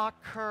one are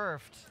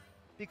curved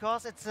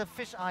because it's a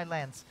fisheye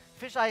lens.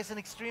 Fisheye is an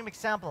extreme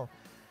example.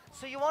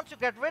 So you want to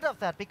get rid of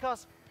that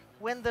because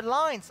when the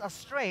lines are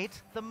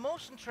straight, the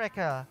motion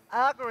tracker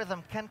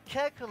algorithm can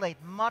calculate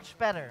much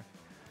better.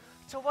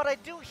 So what I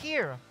do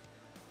here,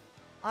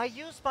 I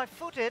use my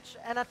footage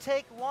and I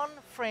take one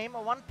frame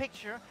or one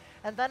picture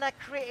and then I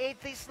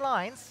create these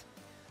lines,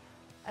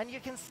 and you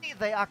can see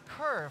they are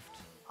curved.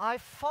 I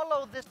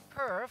follow this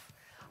curve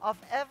of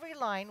every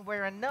line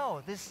where I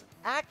know this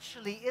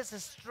actually is a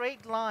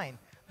straight line.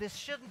 This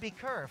shouldn't be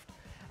curved.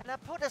 And I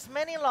put as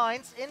many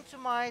lines into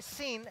my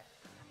scene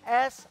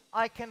as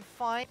I can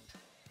find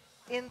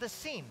in the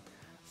scene.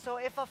 So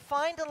if I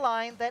find a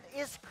line that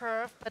is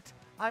curved, but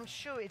I'm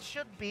sure it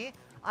should be,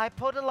 I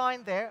put a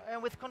line there,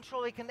 and with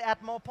control you can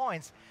add more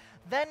points.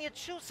 Then you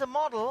choose a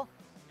model,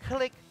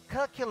 click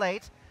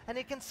calculate, and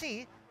you can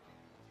see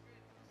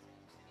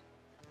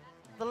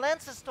the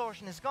lens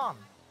distortion is gone.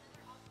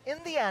 In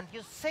the end,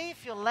 you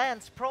save your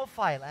lens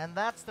profile, and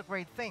that's the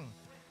great thing.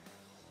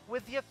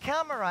 With your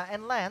camera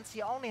and lens,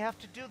 you only have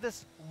to do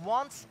this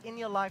once in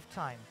your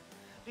lifetime.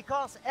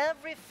 Because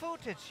every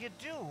footage you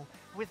do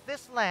with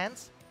this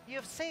lens,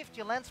 you've saved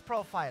your lens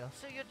profile.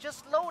 So you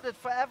just load it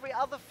for every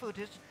other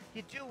footage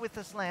you do with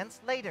this lens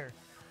later.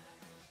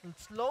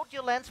 Let's load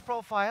your lens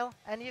profile,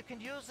 and you can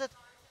use it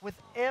with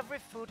every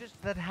footage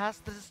that has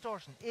the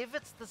distortion, if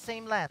it's the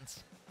same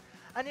lens.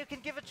 And you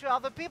can give it to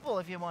other people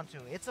if you want to.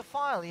 It's a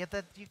file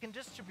that you can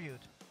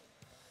distribute.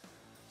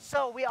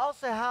 So we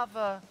also have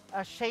a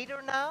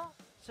shader now,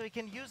 so you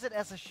can use it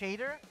as a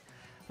shader.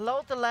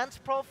 Load the lens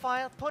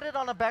profile, put it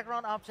on a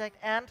background object,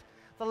 and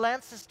the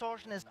lens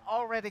distortion is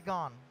already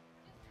gone.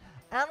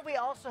 And we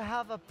also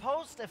have a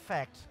post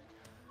effect.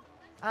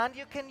 And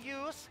you can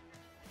use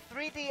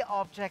 3D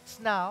objects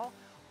now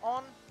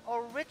on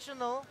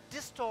original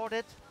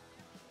distorted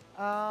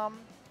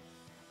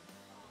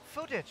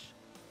footage.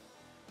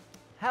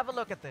 Have a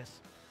look at this.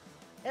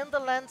 In the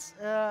lens,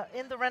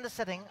 in the render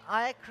setting,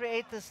 I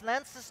create this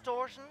lens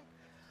distortion.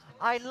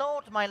 I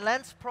load my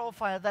lens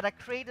profile that I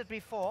created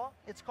before.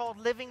 It's called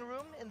living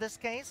room in this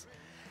case.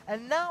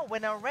 And now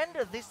when I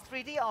render these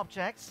 3D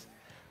objects,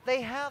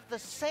 they have the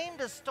same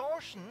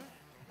distortion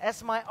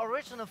as my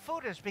original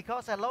footage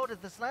because I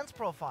loaded this lens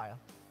profile.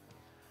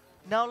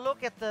 Now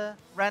look at the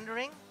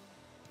rendering,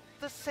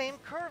 the same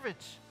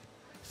curvature.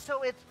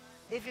 So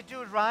if you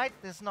do it right,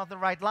 this is not the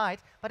right light,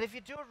 but if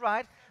you do it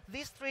right,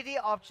 these 3D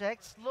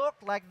objects look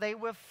like they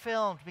were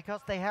filmed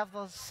because they have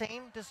the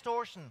same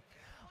distortion.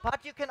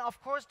 But you can,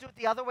 of course, do it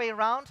the other way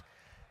around.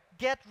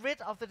 Get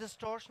rid of the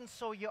distortion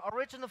so your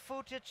original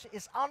footage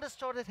is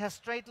undistorted, has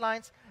straight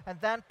lines, and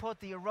then put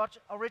the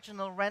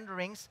original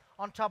renderings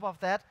on top of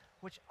that,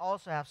 which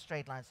also have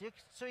straight lines.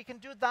 So you can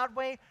do it that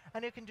way,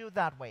 and you can do it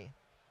that way.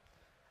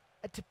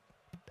 It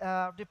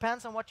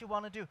depends on what you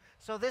want to do.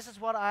 So this is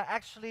what I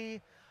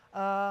actually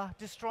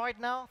destroyed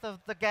now,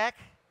 the gag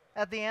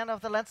at the end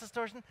of the lens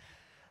distortion,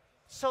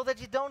 so that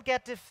you don't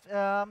get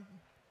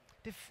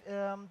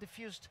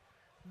diffused.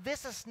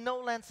 This is no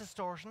lens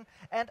distortion,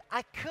 and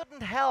I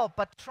couldn't help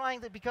but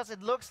trying that because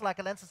it looks like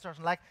a lens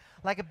distortion, like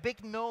a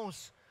big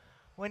nose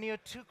when you're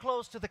too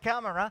close to the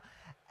camera.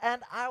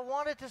 And I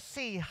wanted to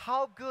see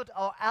how good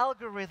our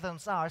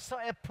algorithms are. So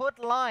I put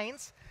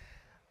lines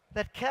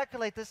that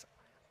calculate this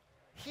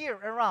here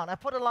around. I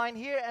put a line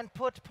here and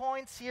put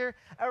points here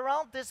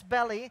around this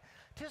belly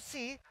to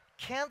see,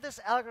 can this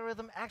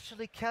algorithm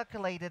actually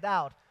calculate it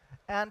out?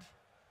 And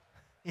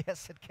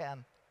yes, it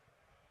can.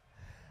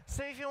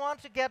 So if you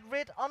want to get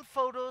rid on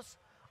photos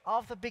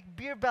of the big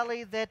beer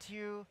belly that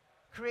you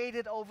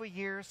created over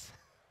years,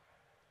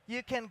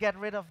 you can get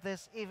rid of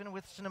this even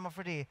with Cinema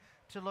 4D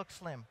to look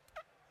slim.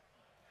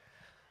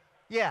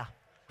 Yeah,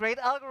 great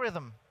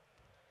algorithm.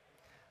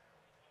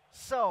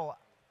 So,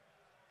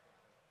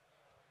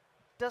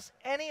 does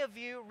any of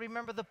you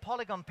remember the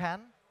polygon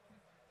pen?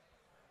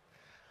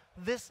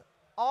 This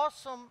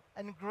awesome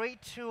and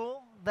great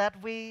tool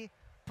that we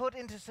put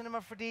into Cinema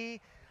 4D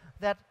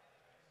that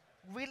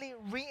really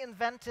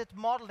reinvented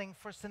modeling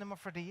for Cinema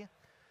 4D.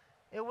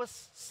 It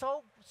was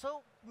so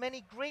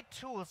many great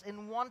tools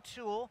in one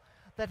tool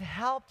that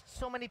helped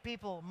so many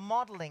people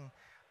modeling.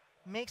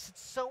 Makes it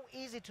so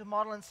easy to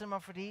model in Cinema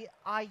 4D.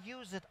 I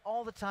use it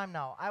all the time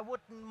now. I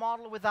wouldn't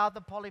model without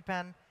the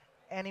polypen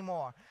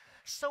anymore.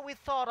 So we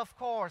thought, of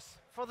course,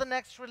 for the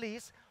next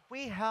release,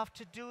 we have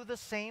to do the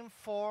same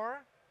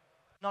for,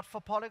 not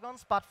for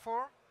polygons, but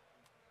for,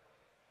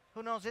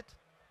 who knows it?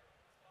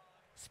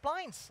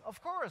 Splines,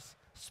 of course.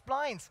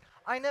 Splines.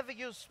 I never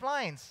used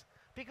splines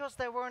because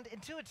they weren't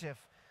intuitive.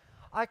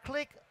 I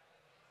create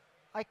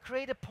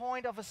a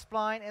point of a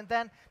spline, and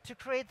then to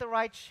create the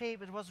right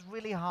shape, it was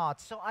really hard.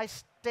 So I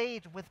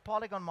stayed with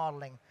polygon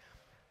modeling.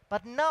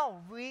 But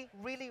now we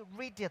really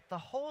redid the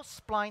whole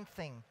spline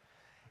thing.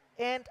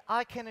 And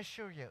I can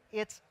assure you,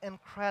 it's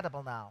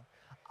incredible now.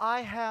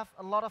 I have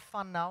a lot of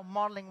fun now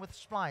modeling with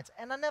splines,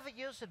 and I never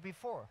used it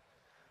before.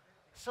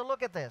 So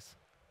look at this.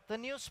 The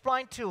new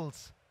spline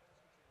tools.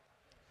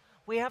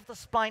 We have the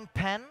spline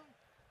pen,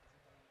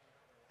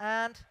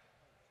 and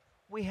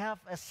we have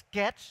a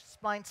sketch,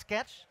 spline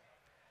sketch.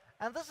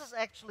 And this is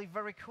actually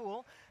very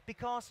cool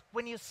because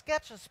when you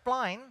sketch a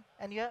spline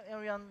and you're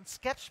on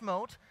sketch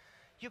mode,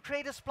 you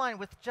create a spline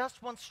with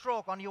just one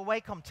stroke on your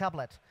Wacom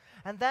tablet.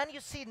 And then you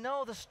see,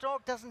 no, the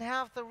stroke doesn't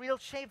have the real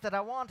shape that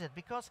I wanted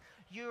because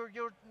you're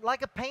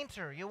like a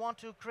painter. You want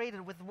to create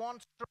it with one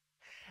stroke,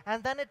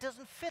 and then it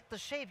doesn't fit the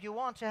shape you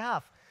want to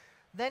have.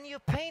 Then you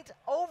paint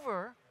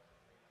over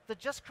the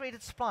just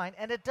created spline,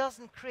 and it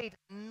doesn't create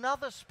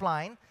another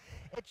spline.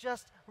 It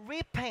just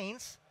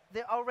repaints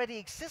the already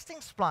existing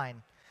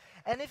spline.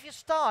 And if you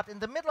start in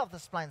the middle of the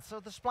spline, so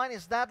the spline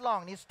is that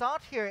long, and you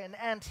start here and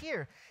end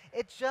here,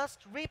 it just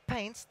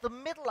repaints the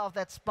middle of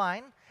that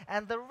spline,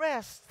 and the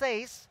rest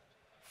stays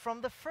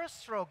from the first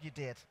stroke you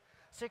did.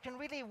 So you can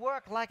really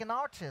work like an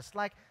artist,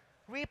 like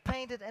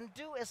repaint it and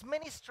do as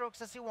many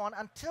strokes as you want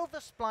until the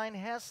spline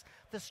has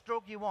the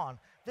stroke you want.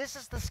 This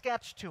is the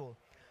sketch tool.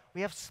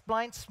 We have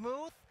spline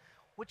smooth,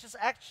 which is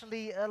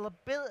actually a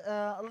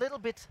little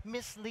bit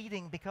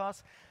misleading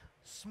because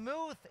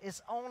smooth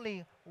is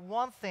only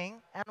one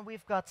thing, and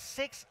we've got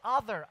 6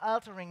 other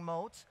altering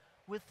modes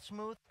with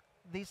smooth.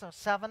 These are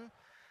 7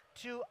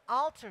 to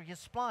alter your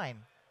spline.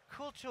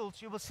 Cool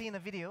tools you will see in the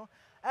video.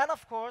 And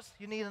of course,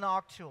 you need an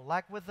arc tool.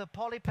 Like with the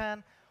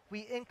polypen,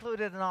 we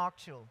included an arc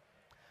tool.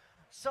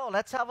 So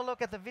let's have a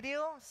look at the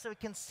video so you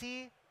can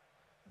see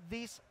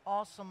these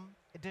awesome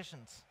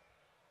additions.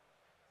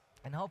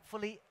 And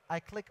hopefully, I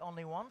click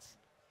only once.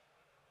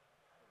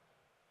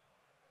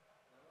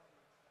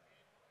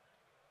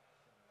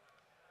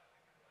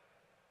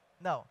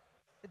 No,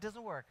 it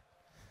doesn't work.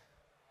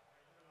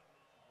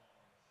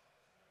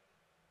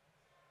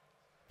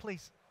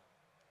 Please.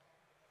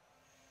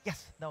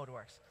 Yes, no, it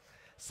works.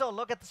 So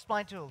look at the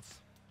spline tools.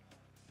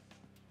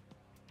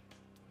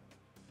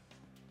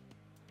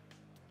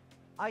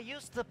 I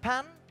used the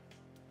pen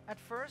at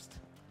first,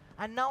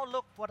 and now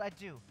look what I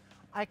do.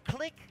 I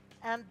click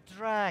and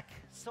drag,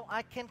 so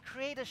I can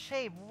create a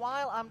shape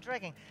while I'm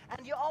dragging.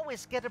 And you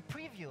always get a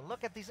preview.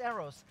 Look at these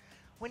arrows.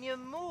 When you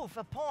move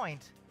a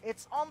point,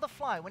 it's on the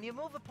fly. When you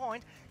move a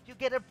point, you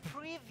get a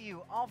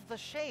preview of the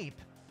shape.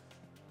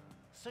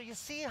 So you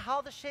see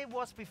how the shape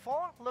was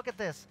before, look at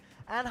this,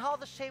 and how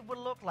the shape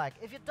will look like.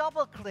 If you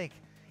double click,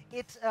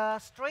 it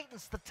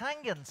straightens the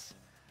tangents.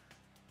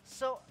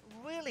 So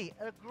really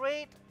a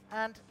great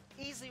and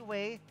easy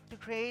way to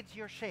create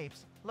your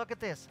shapes. Look at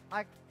this.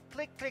 I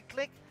click, click,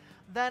 click,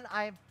 then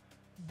I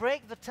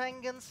break the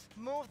tangents,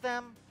 move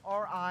them,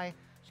 or I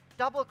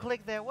double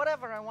click there,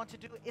 whatever I want to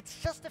do.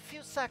 It's just a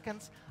few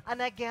seconds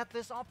and I get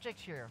this object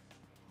here.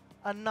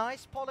 A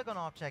nice polygon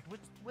object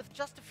with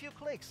just a few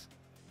clicks.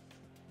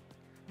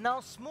 Now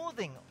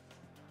smoothing.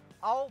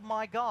 Oh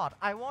my god,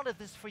 I wanted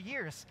this for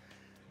years.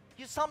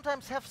 You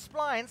sometimes have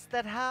splines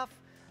that have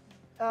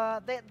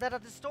that are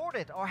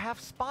distorted or have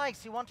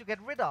spikes you want to get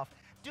rid of.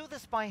 Do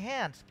this by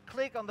hand.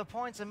 Click on the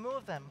points and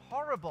move them.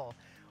 Horrible.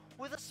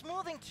 With a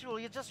smoothing tool,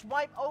 you just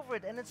wipe over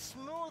it and it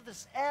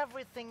smooths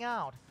everything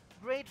out.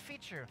 Great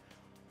feature.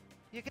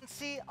 You can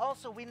see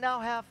also we now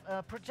have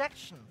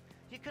projection.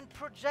 You can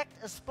project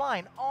a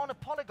spline on a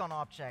polygon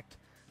object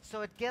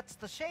so it gets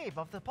the shape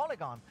of the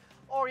polygon.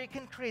 Or you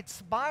can create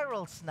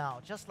spirals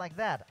now, just like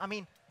that. I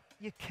mean,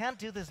 you can't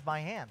do this by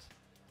hand.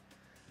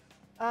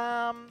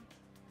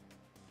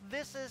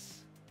 This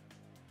is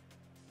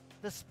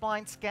the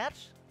spline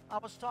sketch I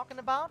was talking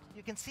about.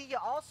 You can see you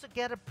also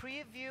get a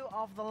preview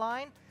of the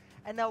line,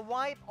 and I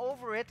wipe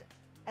over it,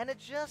 and it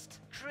just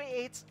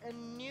creates a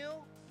new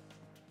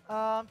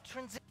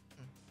transition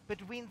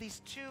between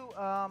these two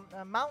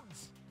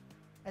mountains,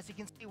 as you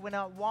can see when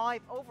I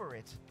wipe over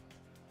it.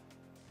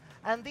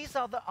 And these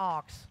are the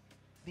arcs.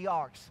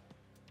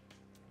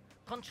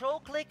 Control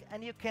click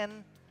and you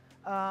can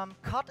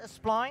cut a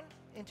spline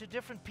into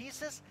different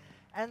pieces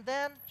and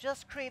then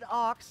just create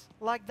arcs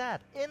like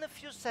that. In a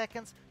few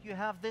seconds you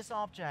have this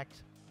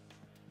object.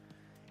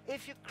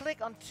 If you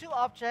click on two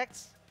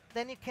objects,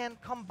 then you can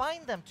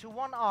combine them to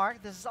one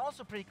arc. This is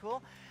also pretty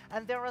cool.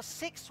 And there are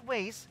 6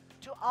 ways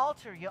to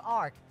alter your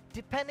arc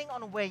depending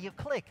on where you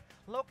click.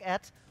 Look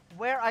at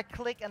where I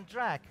click and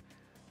drag.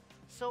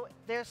 So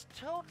there's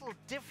total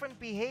different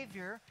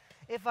behavior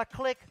if I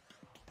click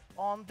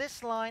on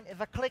this line,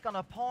 if I click on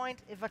a point,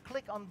 if I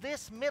click on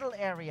this middle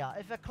area,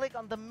 if I click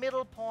on the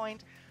middle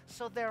point.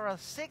 So there are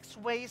 6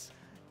 ways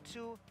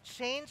to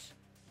change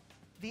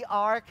the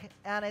arc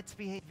and its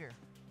behavior.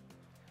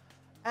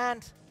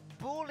 And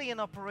Boolean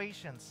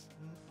operations,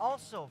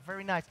 also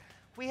very nice.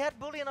 We had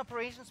Boolean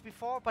operations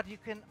before, but you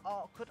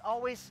could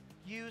always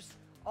use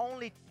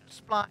only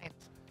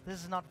splines.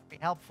 This is not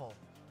very helpful.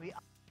 We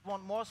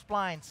want more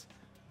splines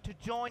to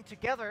join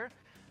together.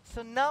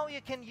 So now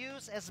you can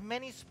use as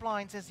many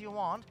splines as you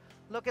want.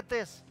 Look at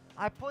this.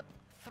 I put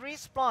 3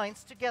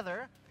 splines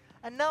together,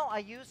 and now I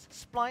use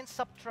spline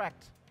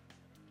subtract,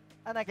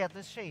 and I get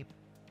this shape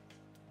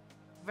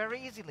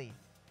very easily.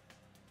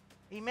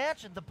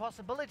 Imagine the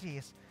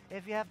possibilities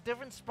if you have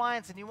different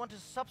splines and you want to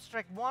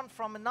subtract one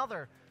from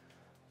another.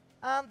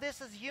 And this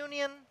is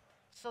union,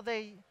 so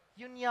they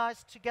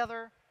unionize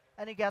together,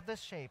 and you get this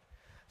shape.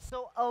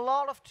 So a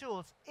lot of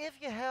tools. If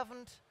you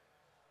haven't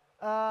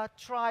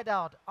tried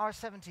out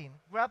R17,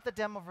 grab the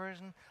demo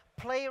version,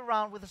 play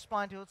around with the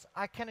spline tools.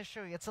 I can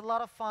assure you, it's a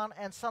lot of fun,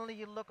 and suddenly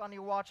you look on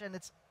your watch and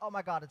it's, oh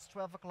my god, it's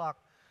 12 o'clock.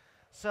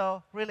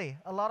 So really,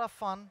 a lot of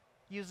fun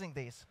using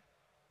these.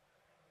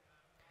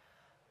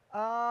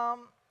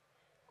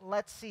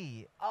 Let's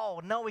see.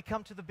 Oh, now we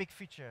come to the big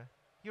feature.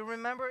 You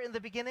remember in the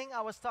beginning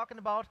I was talking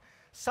about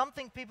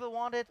something people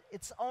wanted,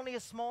 it's only a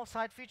small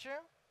side feature?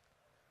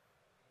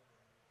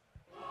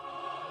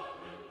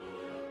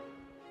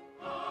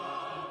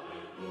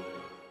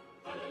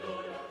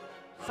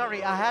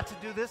 Sorry, I had to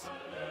do this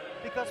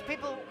because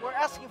people were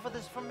asking for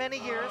this for many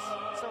years.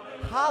 So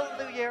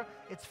hallelujah,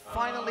 it's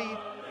finally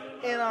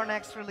in our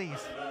next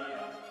release.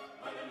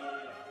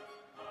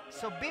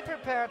 So be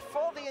prepared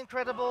for the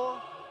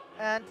incredible,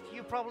 and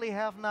you probably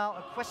have now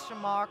a question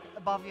mark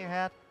above your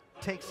head.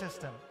 Take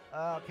system.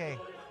 Okay,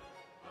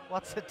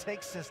 what's a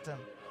take system?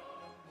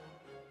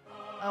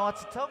 And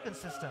what's a token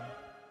system?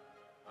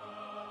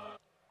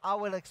 I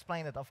will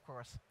explain it, of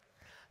course.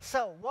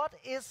 So what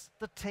is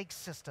the take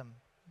system?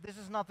 This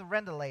is not the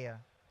render layer.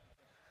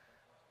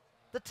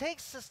 The take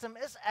system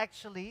is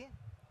actually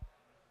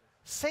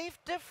save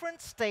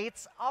different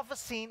states of a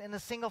scene in a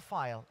single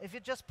file. If you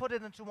just put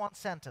it into one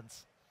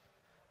sentence.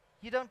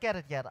 You don't get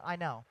it yet, I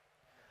know.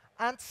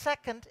 And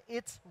second,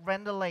 it's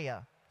render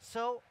layer.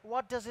 So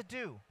what does it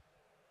do?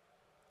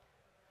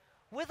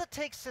 With a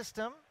take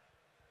system,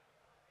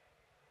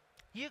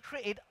 you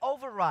create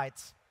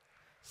overrides.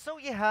 So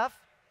you have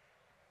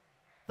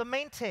the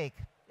main take.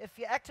 If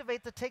you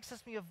activate the take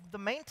system, you have the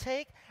main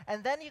take,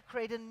 and then you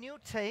create a new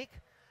take,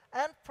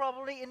 and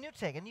probably a new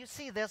take. And you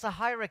see there's a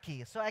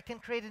hierarchy. So I can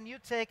create a new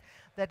take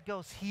that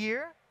goes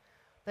here,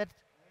 that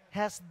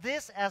has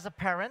this as a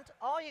parent,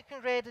 or you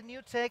can create a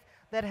new take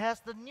that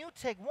has the new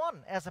take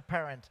 1 as a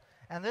parent.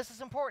 And this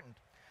is important.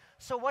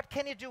 So what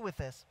can you do with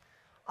this?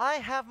 I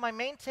have my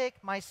main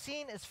take, my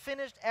scene is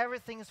finished,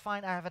 everything is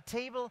fine. I have a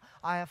table,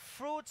 I have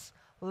fruits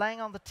laying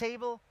on the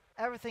table,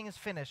 everything is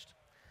finished.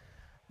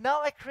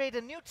 Now I create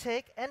a new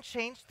take and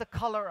change the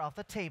color of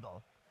the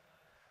table.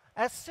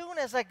 As soon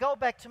as I go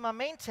back to my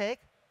main take,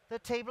 the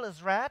table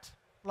is red,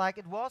 like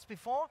it was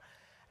before.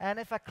 And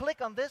if I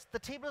click on this, the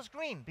table is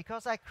green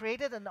because I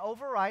created an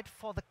override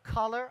for the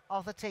color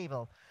of the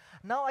table.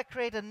 Now I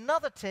create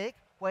another take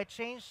where I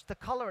change the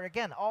color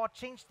again or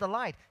change the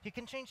light. You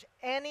can change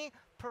any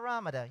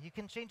parameter. You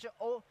can change it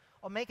or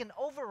make an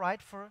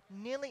override for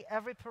nearly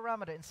every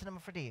parameter in Cinema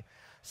 4D.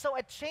 So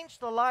I change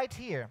the light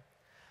here.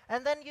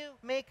 And then you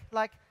make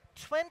like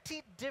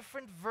 20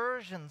 different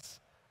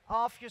versions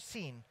of your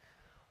scene.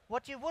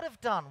 What you would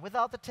have done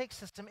without the take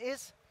system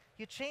is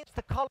you change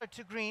the color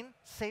to green,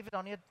 save it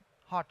on your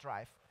hard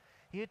drive.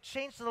 You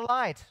change the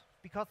light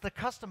because the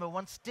customer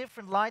wants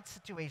different light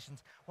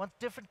situations, wants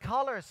different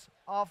colors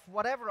of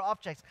whatever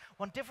objects,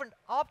 want different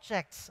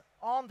objects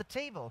on the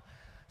table.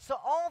 So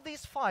all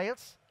these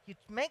files, you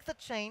make the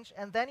change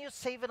and then you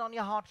save it on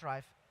your hard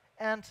drive.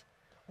 And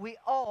we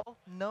all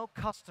know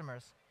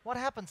customers. What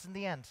happens in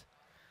the end?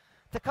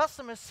 The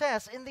customer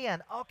says in the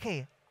end,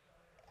 okay,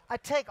 I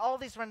take all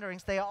these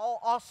renderings, they are all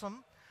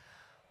awesome,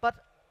 but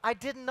I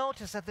didn't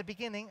notice at the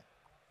beginning.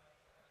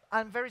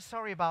 I'm very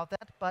sorry about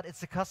that, but it's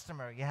the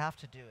customer, you have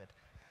to do it.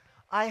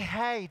 I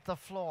hate the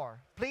floor.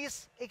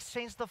 Please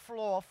exchange the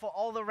floor for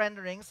all the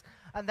renderings,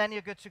 and then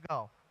you're good to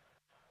go.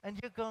 And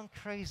you're going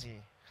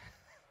crazy.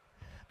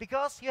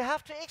 Because you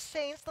have to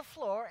exchange the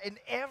floor in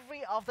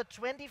every of the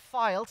 20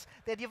 files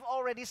that you've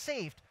already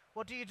saved.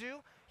 What do?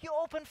 You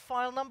open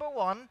file number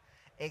 1,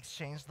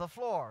 exchange the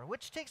floor,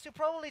 which takes you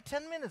probably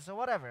 10 minutes or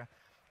whatever.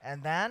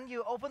 And then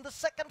you open the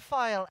second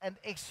file and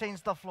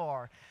exchange the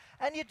floor.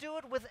 And you do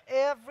it with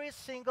every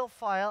single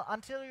file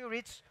until you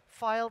reach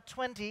file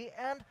 20,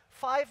 and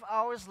 5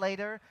 hours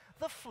later,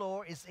 the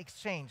floor is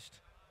exchanged.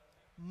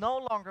 No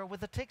longer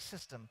with the tick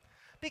system,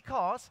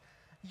 because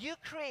you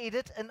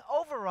created an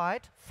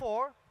override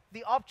for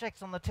the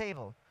objects on the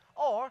table,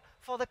 or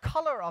for the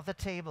color of the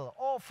table,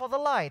 or for the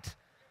light,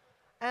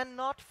 and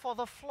not for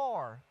the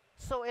floor.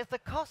 So if the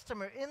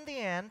customer, in the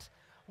end,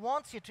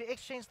 wants you to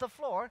exchange the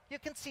floor, you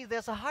can see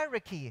there's a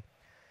hierarchy.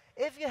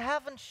 If you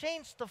haven't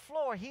changed the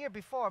floor here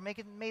before,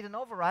 made an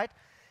override,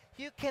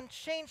 you can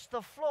change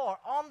the floor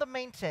on the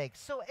main take.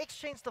 So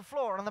exchange the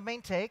floor on the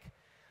main take,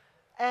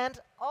 and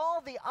all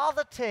the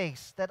other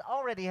takes that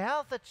already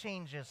have the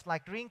changes,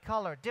 like green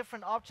color,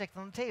 different objects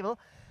on the table,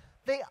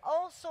 they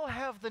also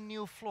have the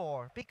new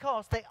floor,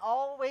 because they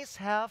always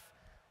have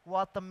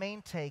what the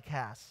main take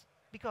has,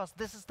 because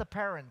this is the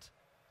parent.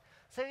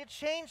 So you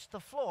change the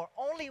floor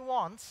only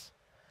once,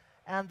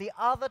 and the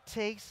other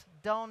takes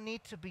don't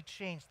need to be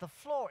changed. The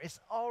floor is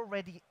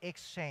already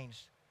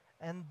exchanged,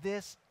 and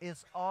this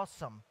is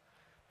awesome.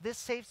 This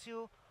saves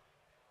you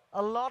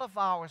a lot of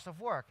hours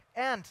of work.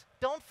 And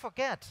don't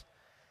forget,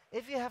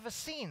 if you have a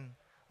scene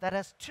that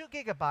has 2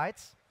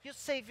 gigabytes, you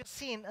save your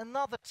scene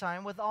another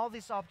time with all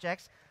these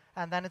objects,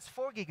 and then it's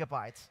 4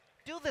 gigabytes.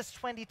 Do this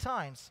 20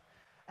 times,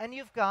 and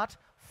you've got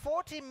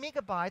 40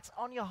 megabytes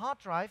on your hard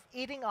drive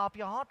eating up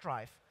your hard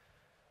drive.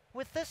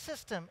 With this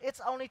system,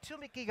 it's only 2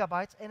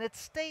 gigabytes, and it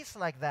stays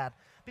like that,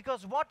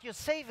 because what you're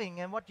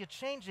saving and what you're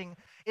changing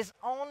is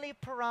only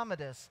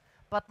parameters,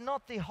 but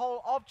not the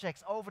whole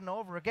objects over and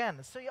over again.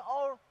 So you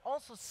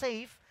also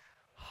save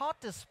hard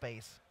disk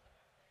space.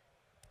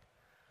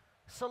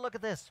 So look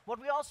at this. What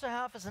we also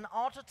have is an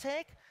auto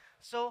take.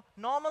 So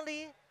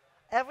normally,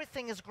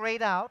 everything is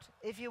grayed out.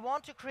 If you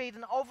want to create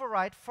an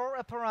override for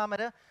a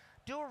parameter,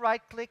 do a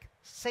right-click,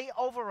 say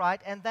override,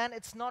 and then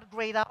it's not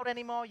grayed out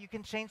anymore. You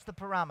can change the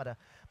parameter.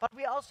 But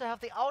we also have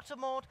the auto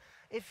mode.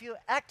 If you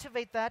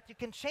activate that, you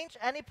can change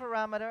any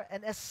parameter,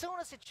 and as soon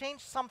as you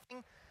change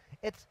something,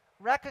 it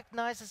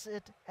recognizes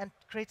it and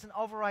creates an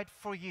override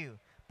for you.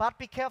 But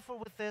be careful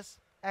with this.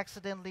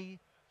 Accidentally,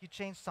 you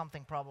change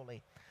something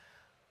probably.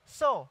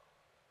 So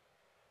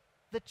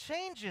the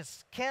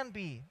changes can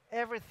be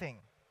everything.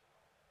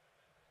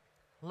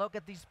 Look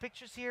at these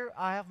pictures here.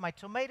 I have my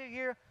tomato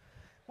here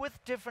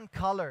with different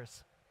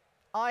colors.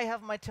 I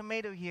have my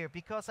tomato here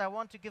because I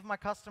want to give my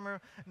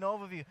customer an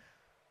overview.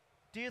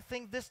 Do you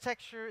think this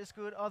texture is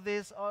good, or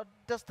this, or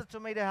does the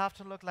tomato have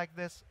to look like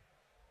this?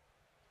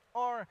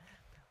 Or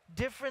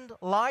different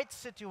light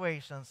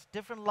situations,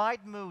 different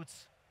light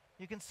moods.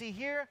 You can see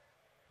here,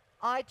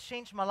 I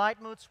change my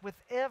light moods with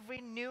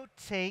every new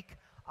take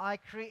I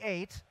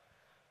create,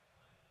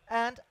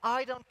 and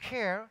I don't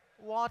care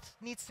what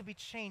needs to be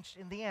changed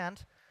in the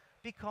end,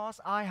 because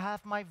I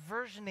have my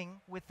versioning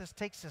with this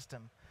take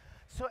system.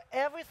 So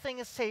everything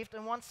is saved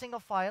in one single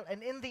file,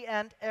 and in the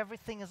end,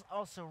 everything is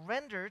also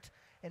rendered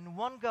in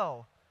one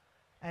go.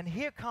 And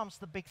here comes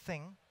the big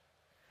thing.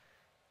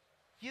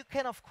 You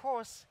can, of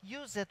course,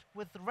 use it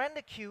with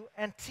render queue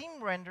and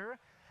team render,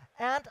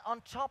 and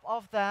on top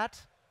of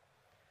that,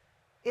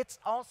 it's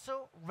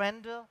also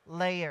render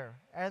layer.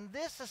 And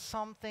this is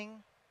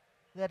something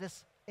that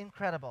is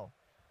incredible.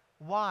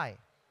 Why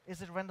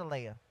is it render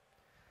layer?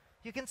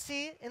 You can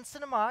see in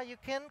Cinema, you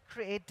can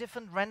create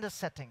different render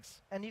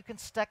settings, and you can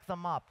stack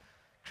them up.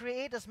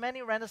 Create as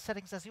many render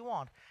settings as you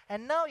want.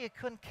 And now you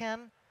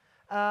can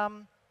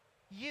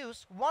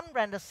use one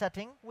render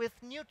setting with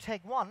new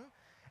take 1,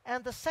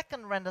 and the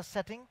second render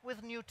setting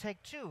with new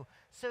take 2.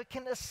 So you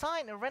can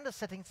assign a render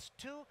settings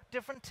to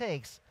different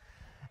takes.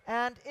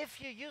 And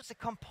if you use a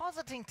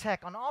compositing tag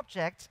on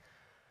objects,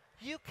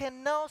 you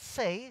can now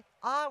say,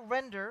 I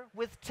render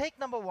with take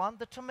number 1,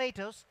 the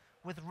tomatoes,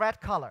 with red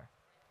color.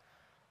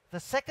 The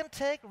second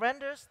tag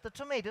renders the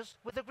tomatoes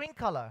with a green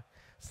color.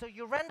 So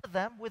you render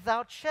them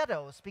without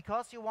shadows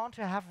because you want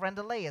to have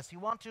render layers. You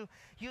want to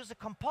use a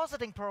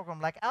compositing program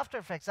like After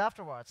Effects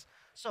afterwards.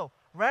 So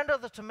render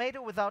the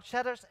tomato without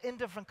shadows in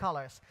different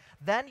colors.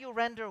 Then you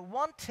render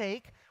one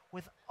take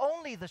with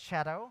only the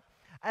shadow,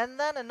 and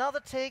then another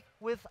take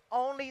with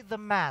only the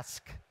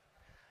mask.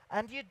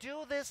 And you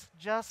do this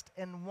just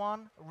in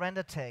one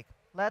render take.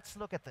 Let's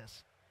look at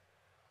this.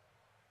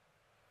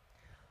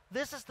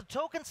 This is the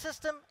token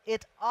system.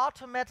 It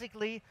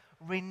automatically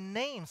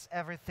renames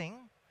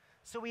everything.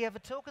 So we have a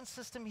token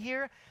system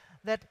here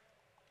that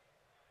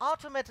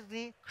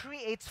automatically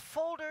creates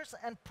folders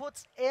and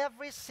puts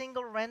every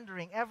single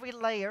rendering, every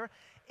layer,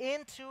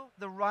 into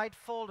the right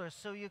folder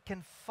so you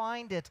can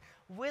find it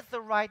with the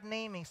right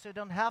naming, so you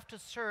don't have to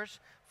search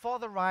for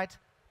the right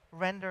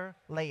render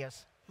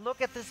layers.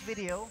 Look at this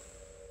video,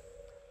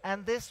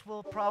 and this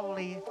will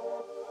probably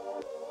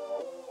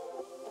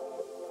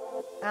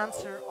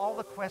answer all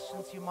the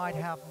questions you might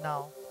have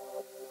now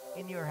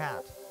in your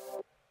head.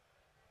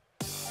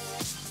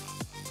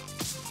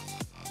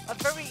 A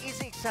very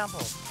easy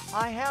example.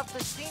 I have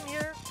this scene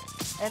here,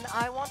 and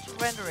I want to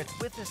render it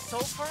with this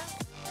sofa,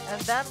 and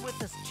then with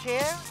this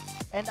chair,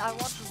 and I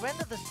want to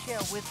render this chair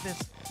with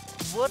this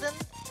wooden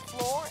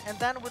floor, and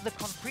then with the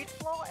concrete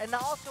floor, and I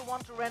also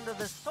want to render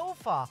this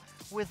sofa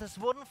with this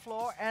wooden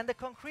floor and a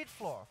concrete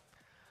floor.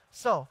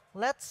 So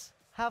let's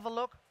have a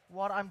look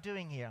what I'm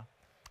doing here.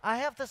 I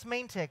have this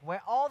main take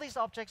where all these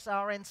objects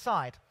are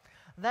inside.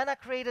 Then I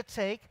create a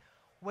take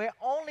where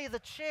only the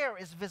chair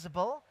is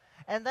visible,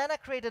 and then I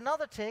create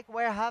another take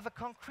where I have a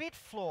concrete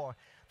floor.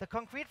 The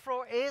concrete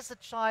floor is a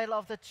child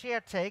of the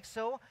chair take,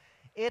 so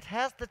it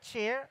has the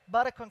chair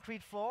but a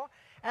concrete floor.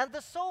 And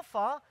the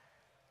sofa,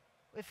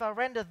 if I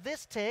render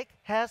this take,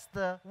 has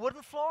the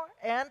wooden floor,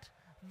 and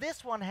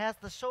this one has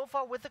the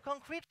sofa with the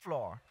concrete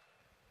floor.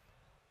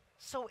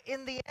 So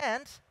in the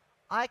end,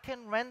 I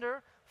can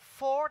render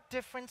 4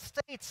 different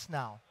states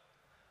now.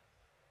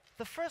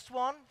 The first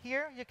one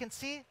here, you can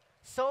see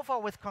sofa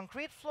with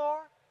concrete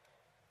floor.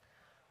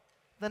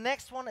 The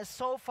next one is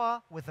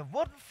sofa with a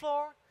wooden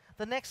floor.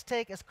 The next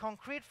take is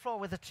concrete floor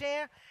with a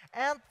chair.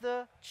 And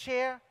the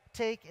chair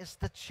take is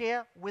the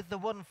chair with the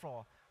wooden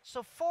floor.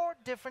 So 4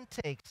 different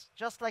takes,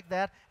 just like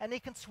that, and you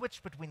can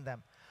switch between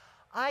them.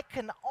 I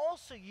can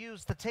also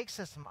use the take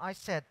system, I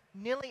said,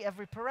 nearly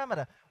every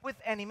parameter, with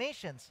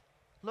animations.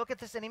 Look at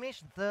this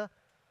animation. The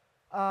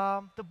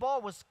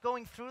ball was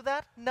going through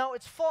that. Now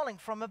it's falling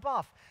from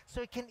above.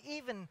 So you can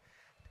even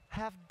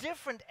have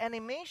different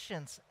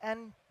animations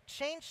and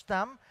change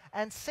them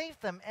and save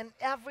them in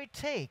every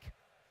take.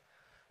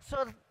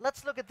 So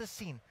let's look at this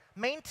scene.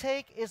 Main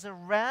take is a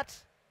red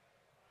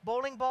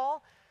bowling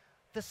ball.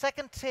 The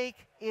second take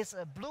is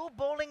a blue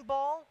bowling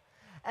ball.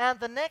 And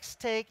the next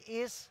take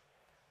is,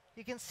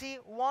 you can see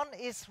one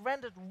is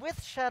rendered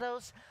with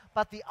shadows,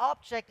 but the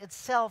object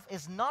itself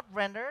is not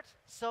rendered.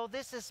 So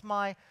this is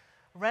my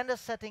render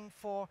setting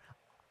for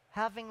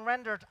having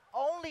rendered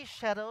only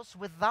shadows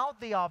without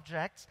the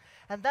objects,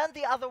 and then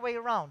the other way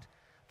around.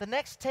 The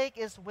next take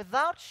is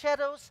without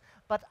shadows,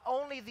 but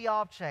only the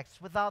objects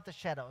without the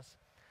shadows.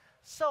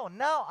 So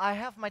now I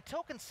have my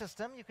token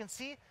system. You can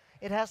see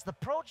it has the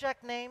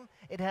project name,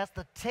 it has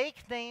the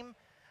take name,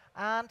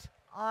 and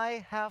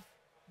I have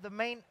the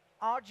main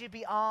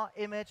RGBR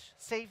image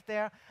saved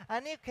there,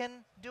 and you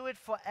can do it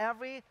for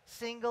every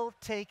single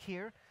take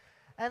here.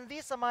 And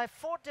these are my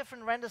 4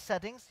 different render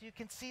settings. You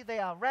can see they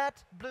are red,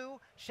 blue,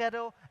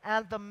 shadow,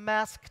 and the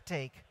mask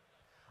take.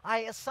 I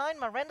assign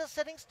my render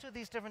settings to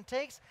these different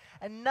takes,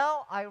 and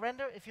now I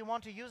render. If you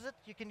want to use it,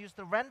 you can use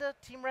the render,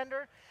 team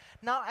render.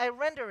 Now I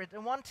render it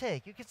in one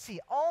take. You can see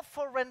all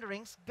 4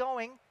 renderings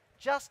going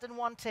just in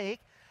one take.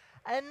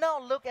 And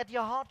now look at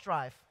your hard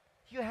drive.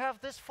 You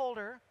have this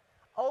folder.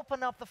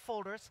 Open up the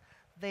folders.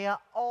 They are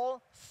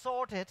all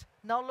sorted.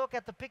 Now look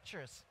at the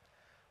pictures.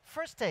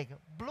 First take,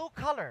 blue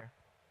color.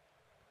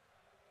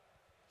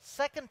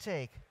 Second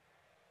take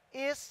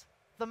is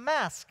the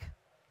mask.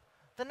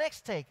 The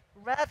next take,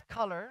 red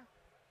color.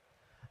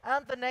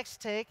 And the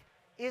next take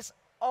is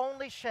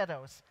only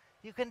shadows.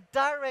 You can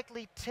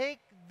directly take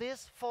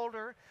this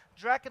folder,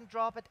 drag and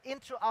drop it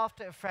into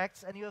After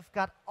Effects, and you've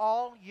got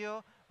all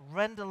your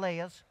render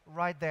layers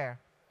right there.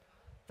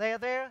 They are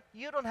there.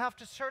 You don't have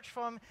to search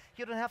for them.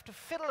 You don't have to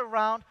fiddle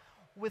around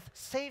with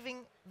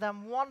saving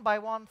them one by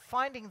one,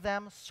 finding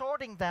them,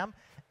 sorting them.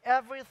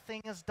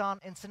 Everything is done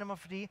in Cinema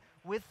 4D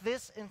with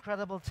this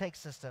incredible take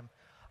system.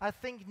 I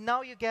think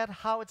now you get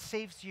how it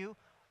saves you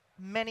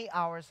many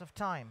hours of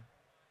time.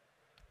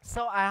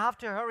 So I have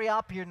to hurry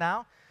up here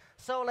now.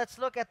 So let's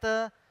look at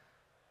the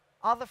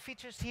other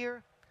features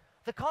here.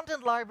 The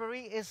content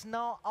library is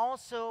now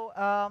also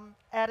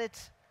added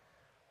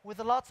with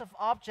lots of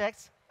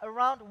objects,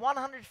 around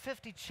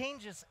 150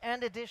 changes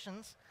and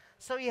additions.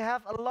 So you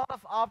have a lot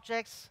of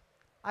objects.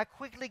 I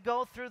quickly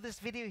go through this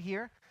video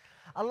here.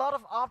 a lot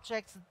of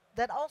objects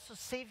that also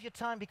save you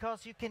time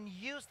because you can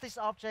use these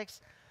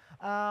objects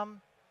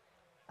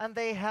and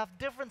they have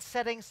different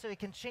settings, so you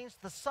can change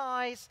the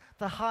size,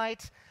 the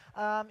height.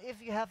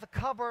 If you have a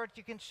cupboard,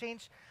 you can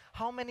change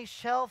how many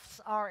shelves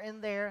are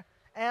in there,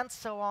 and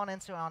so on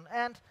and so on.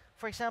 And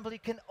for example, you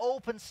can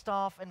open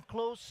stuff and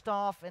close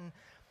stuff and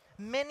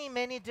many,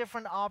 many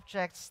different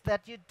objects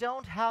that you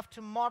don't have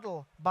to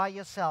model by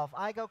yourself.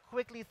 I go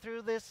quickly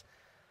through this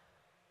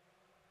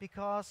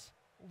because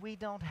we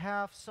don't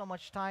have so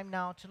much time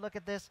now to look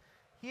at this.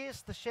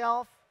 Here's the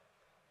shelf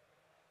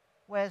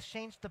where I've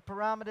changed the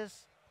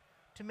parameters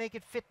to make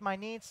it fit my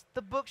needs.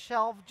 The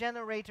bookshelf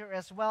generator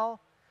as well.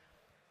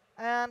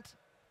 And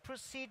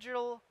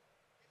procedural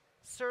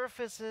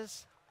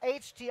surfaces,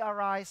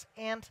 HDRIs,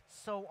 and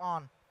so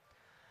on.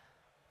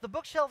 The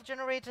bookshelf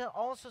generator,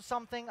 also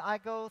something I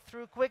go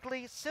through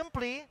quickly.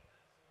 Simply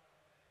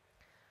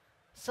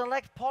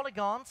select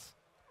polygons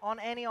on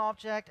any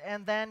object,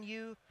 and then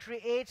you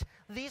create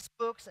these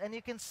books, and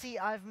you can see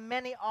I have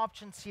many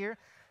options here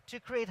to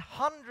create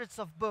hundreds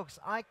of books.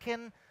 I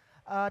can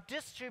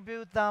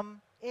distribute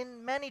them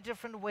in many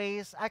different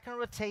ways. I can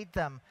rotate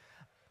them,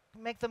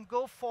 make them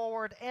go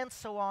forward, and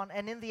so on.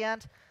 And in the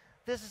end,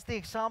 this is the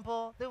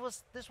example.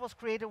 This was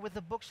created with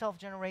the bookshelf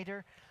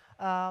generator.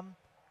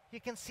 You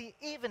can see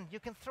even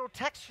you can throw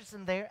textures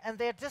in there, and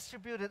they're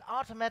distributed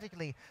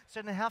automatically. So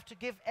you don't have to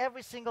give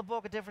every single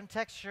book a different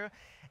texture.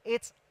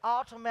 It's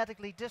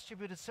automatically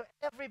distributed. So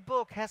every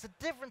book has a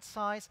different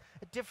size,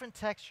 a different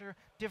texture,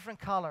 different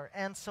color,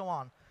 and so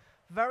on.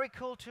 Very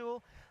cool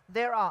tool.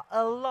 There are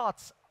a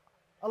lot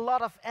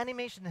of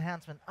animation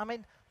enhancement. I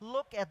mean,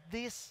 look at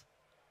these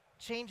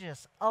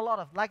changes. A lot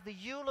of, like the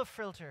Euler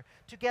filter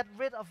to get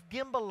rid of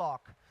gimbal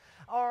lock,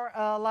 or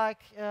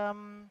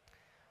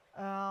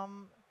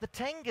the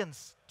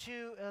tangents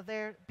to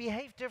they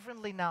behave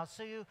differently now,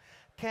 so you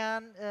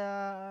can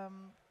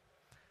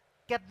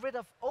get rid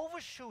of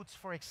overshoots,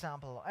 for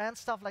example, and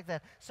stuff like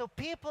that. So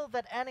people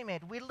that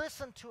animate, we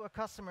listen to our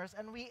customers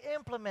and we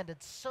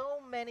implemented so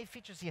many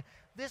features here.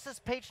 This is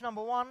page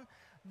number 1.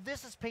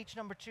 This is page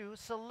number 2.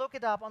 So look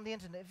it up on the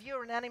internet. If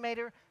you're an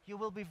animator, you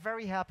will be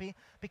very happy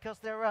because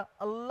there are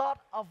a lot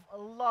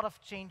of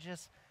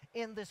changes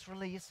in this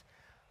release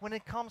when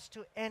it comes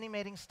to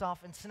animating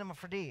stuff in Cinema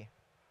 4D.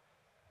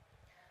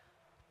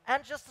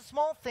 And just a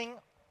small thing,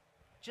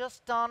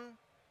 just done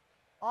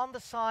on the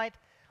side,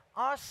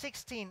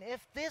 R16.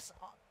 If this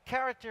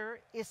character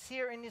is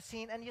here in your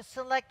scene and you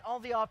select all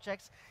the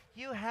objects,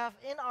 you have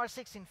in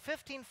R16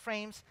 15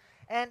 frames,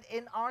 and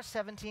in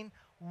R17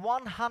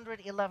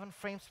 111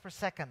 frames per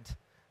second.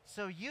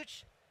 So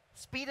huge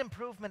speed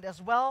improvement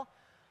as well.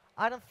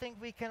 I don't think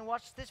we can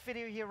watch this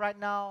video here right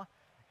now.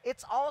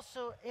 It's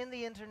also in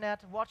the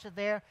internet. Watch it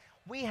there.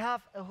 We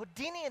have a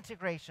Houdini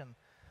integration.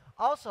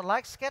 Also,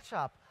 like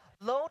SketchUp,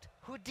 load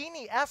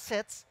Houdini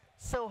assets.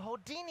 So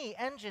Houdini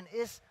engine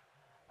is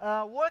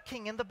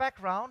working in the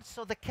background.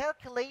 So the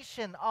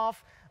calculation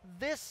of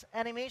this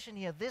animation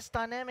here, this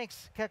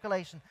dynamics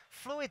calculation,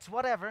 fluids,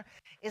 whatever,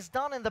 is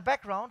done in the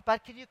background,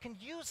 but you can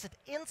use it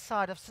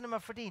inside of Cinema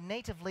 4D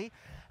natively,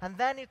 and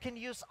then you can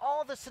use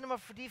all the Cinema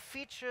 4D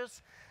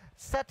features,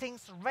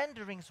 settings,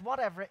 renderings,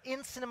 whatever,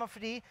 in Cinema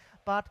 4D,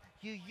 but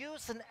you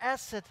use an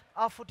asset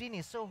of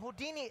Houdini. So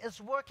Houdini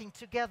is working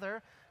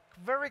together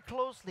very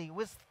closely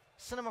with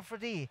Cinema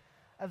 4D,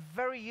 a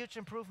very huge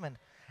improvement.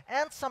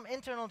 And some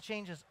internal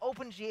changes.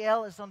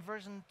 OpenGL is on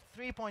version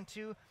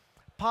 3.2.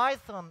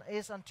 Python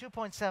is on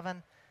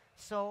 2.7.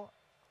 So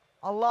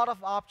a lot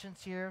of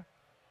options here.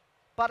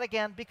 But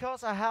again,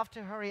 because I have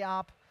to hurry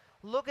up,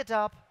 look it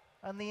up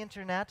on the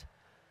internet.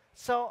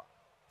 So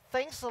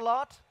thanks a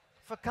lot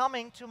for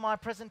coming to my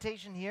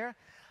presentation here.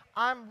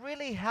 I'm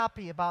really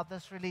happy about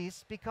this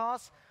release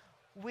because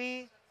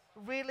we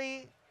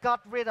really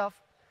got rid of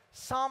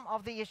some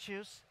of the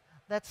issues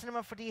that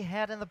Cinema 4D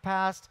had in the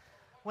past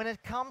when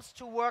it comes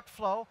to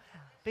workflow,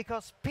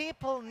 because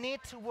people need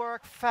to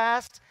work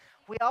fast.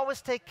 We always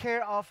take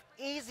care of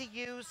easy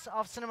use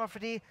of Cinema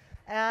 4D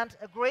and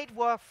a great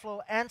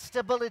workflow and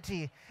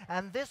stability.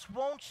 And this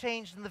won't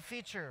change in the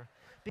future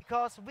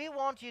because we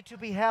want you to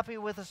be happy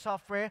with the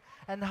software,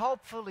 and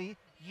hopefully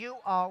you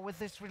are with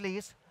this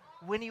release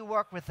when you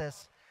work with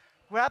this.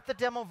 Grab the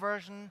demo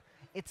version.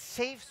 It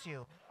saves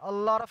you a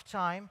lot of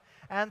time.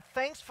 And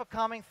thanks for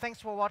coming.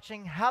 Thanks for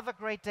watching. Have a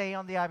great day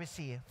on the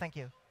IBC. Thank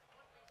you.